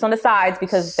them off just on the sides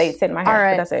because they sit in my hair. All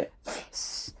right. But that's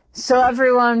it. So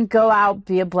everyone go out,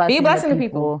 be a blessing. Be a blessing to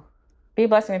people. Be a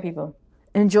blessing to people.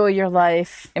 Enjoy your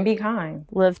life. And be kind.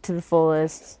 Live to the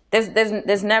fullest.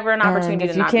 There's never an opportunity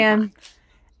to not be kind.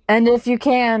 And if you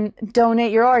can,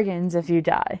 donate your organs if you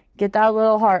die. Get that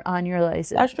little heart on your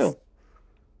license. That's true.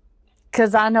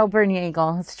 Because I know Brittney ain't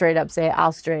going to straight up say it.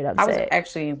 I'll straight up say it.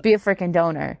 Actually... Be a freaking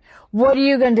donor. What are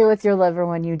you going to do with your liver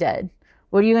when you're dead?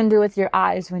 What are you going to do with your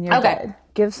eyes when you're dead?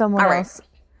 Give someone else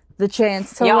the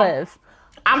chance to live.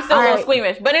 I'm still a little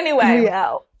squeamish. But anyway.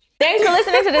 Yeah. Thanks for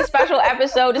listening to this special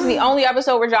episode. This is the only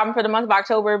episode we're dropping for the month of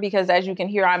October because, as you can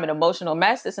hear, I'm an emotional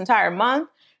mess this entire month.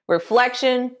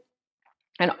 Reflection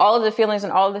and all of the feelings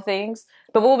and all of the things.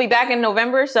 But we'll be back in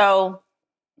November, so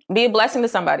be a blessing to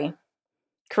somebody.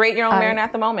 Create your own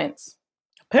Maranatha moments.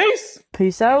 Peace.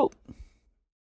 Peace out.